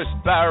Joyce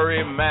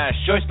Barry Mash.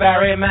 Joyce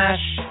Barry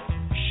Mash.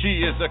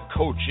 She is a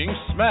coaching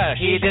smash.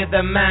 He did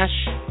the mash.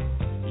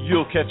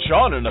 You'll catch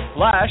on in a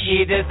flash.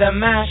 He did the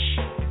mash.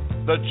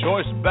 The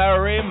Joyce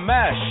Barry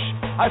Mash.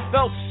 I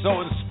felt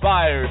so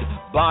inspired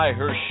by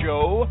her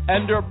show,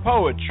 and her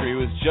poetry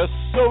was just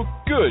so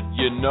good,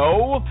 you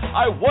know.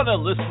 I want to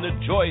listen to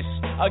Joyce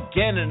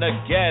again and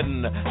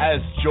again,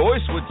 as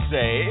Joyce would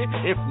say,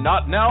 if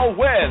not now,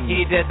 when?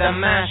 He did the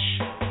mash.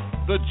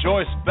 The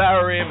Joyce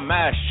Barry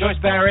Mash. Joyce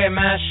Barry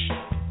Mash.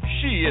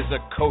 She is a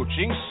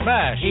coaching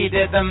smash. He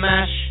did the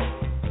mash.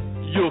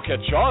 You'll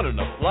catch on in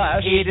a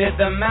flash. He did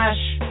the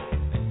mash.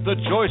 The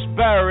Joyce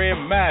Barry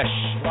Mash.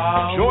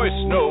 Wow. Joyce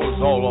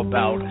knows all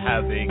about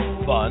having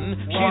fun.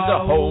 She's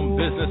a home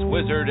business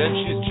wizard and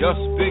she's just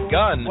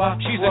begun.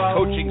 She's a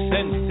coaching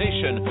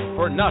sensation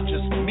for not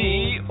just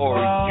me or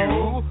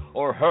you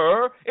or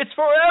her. It's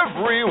for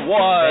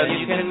everyone. Then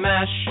you can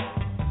mash.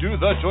 Do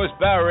the Joyce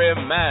Barry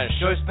Mash.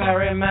 Joyce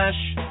Barry Mash.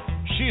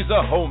 She's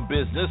a home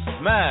business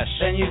smash.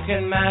 Then you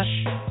can mash.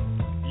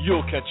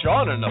 You'll catch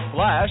on in a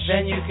flash.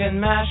 Then you can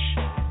mash.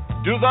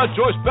 Do the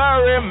Joyce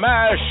Barry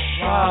Mash.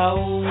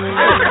 Wow.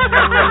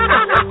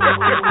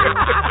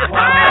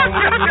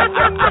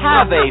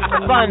 Have a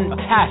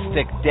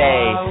fantastic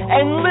day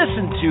and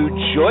listen to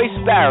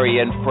Joyce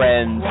Barry and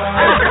Friends.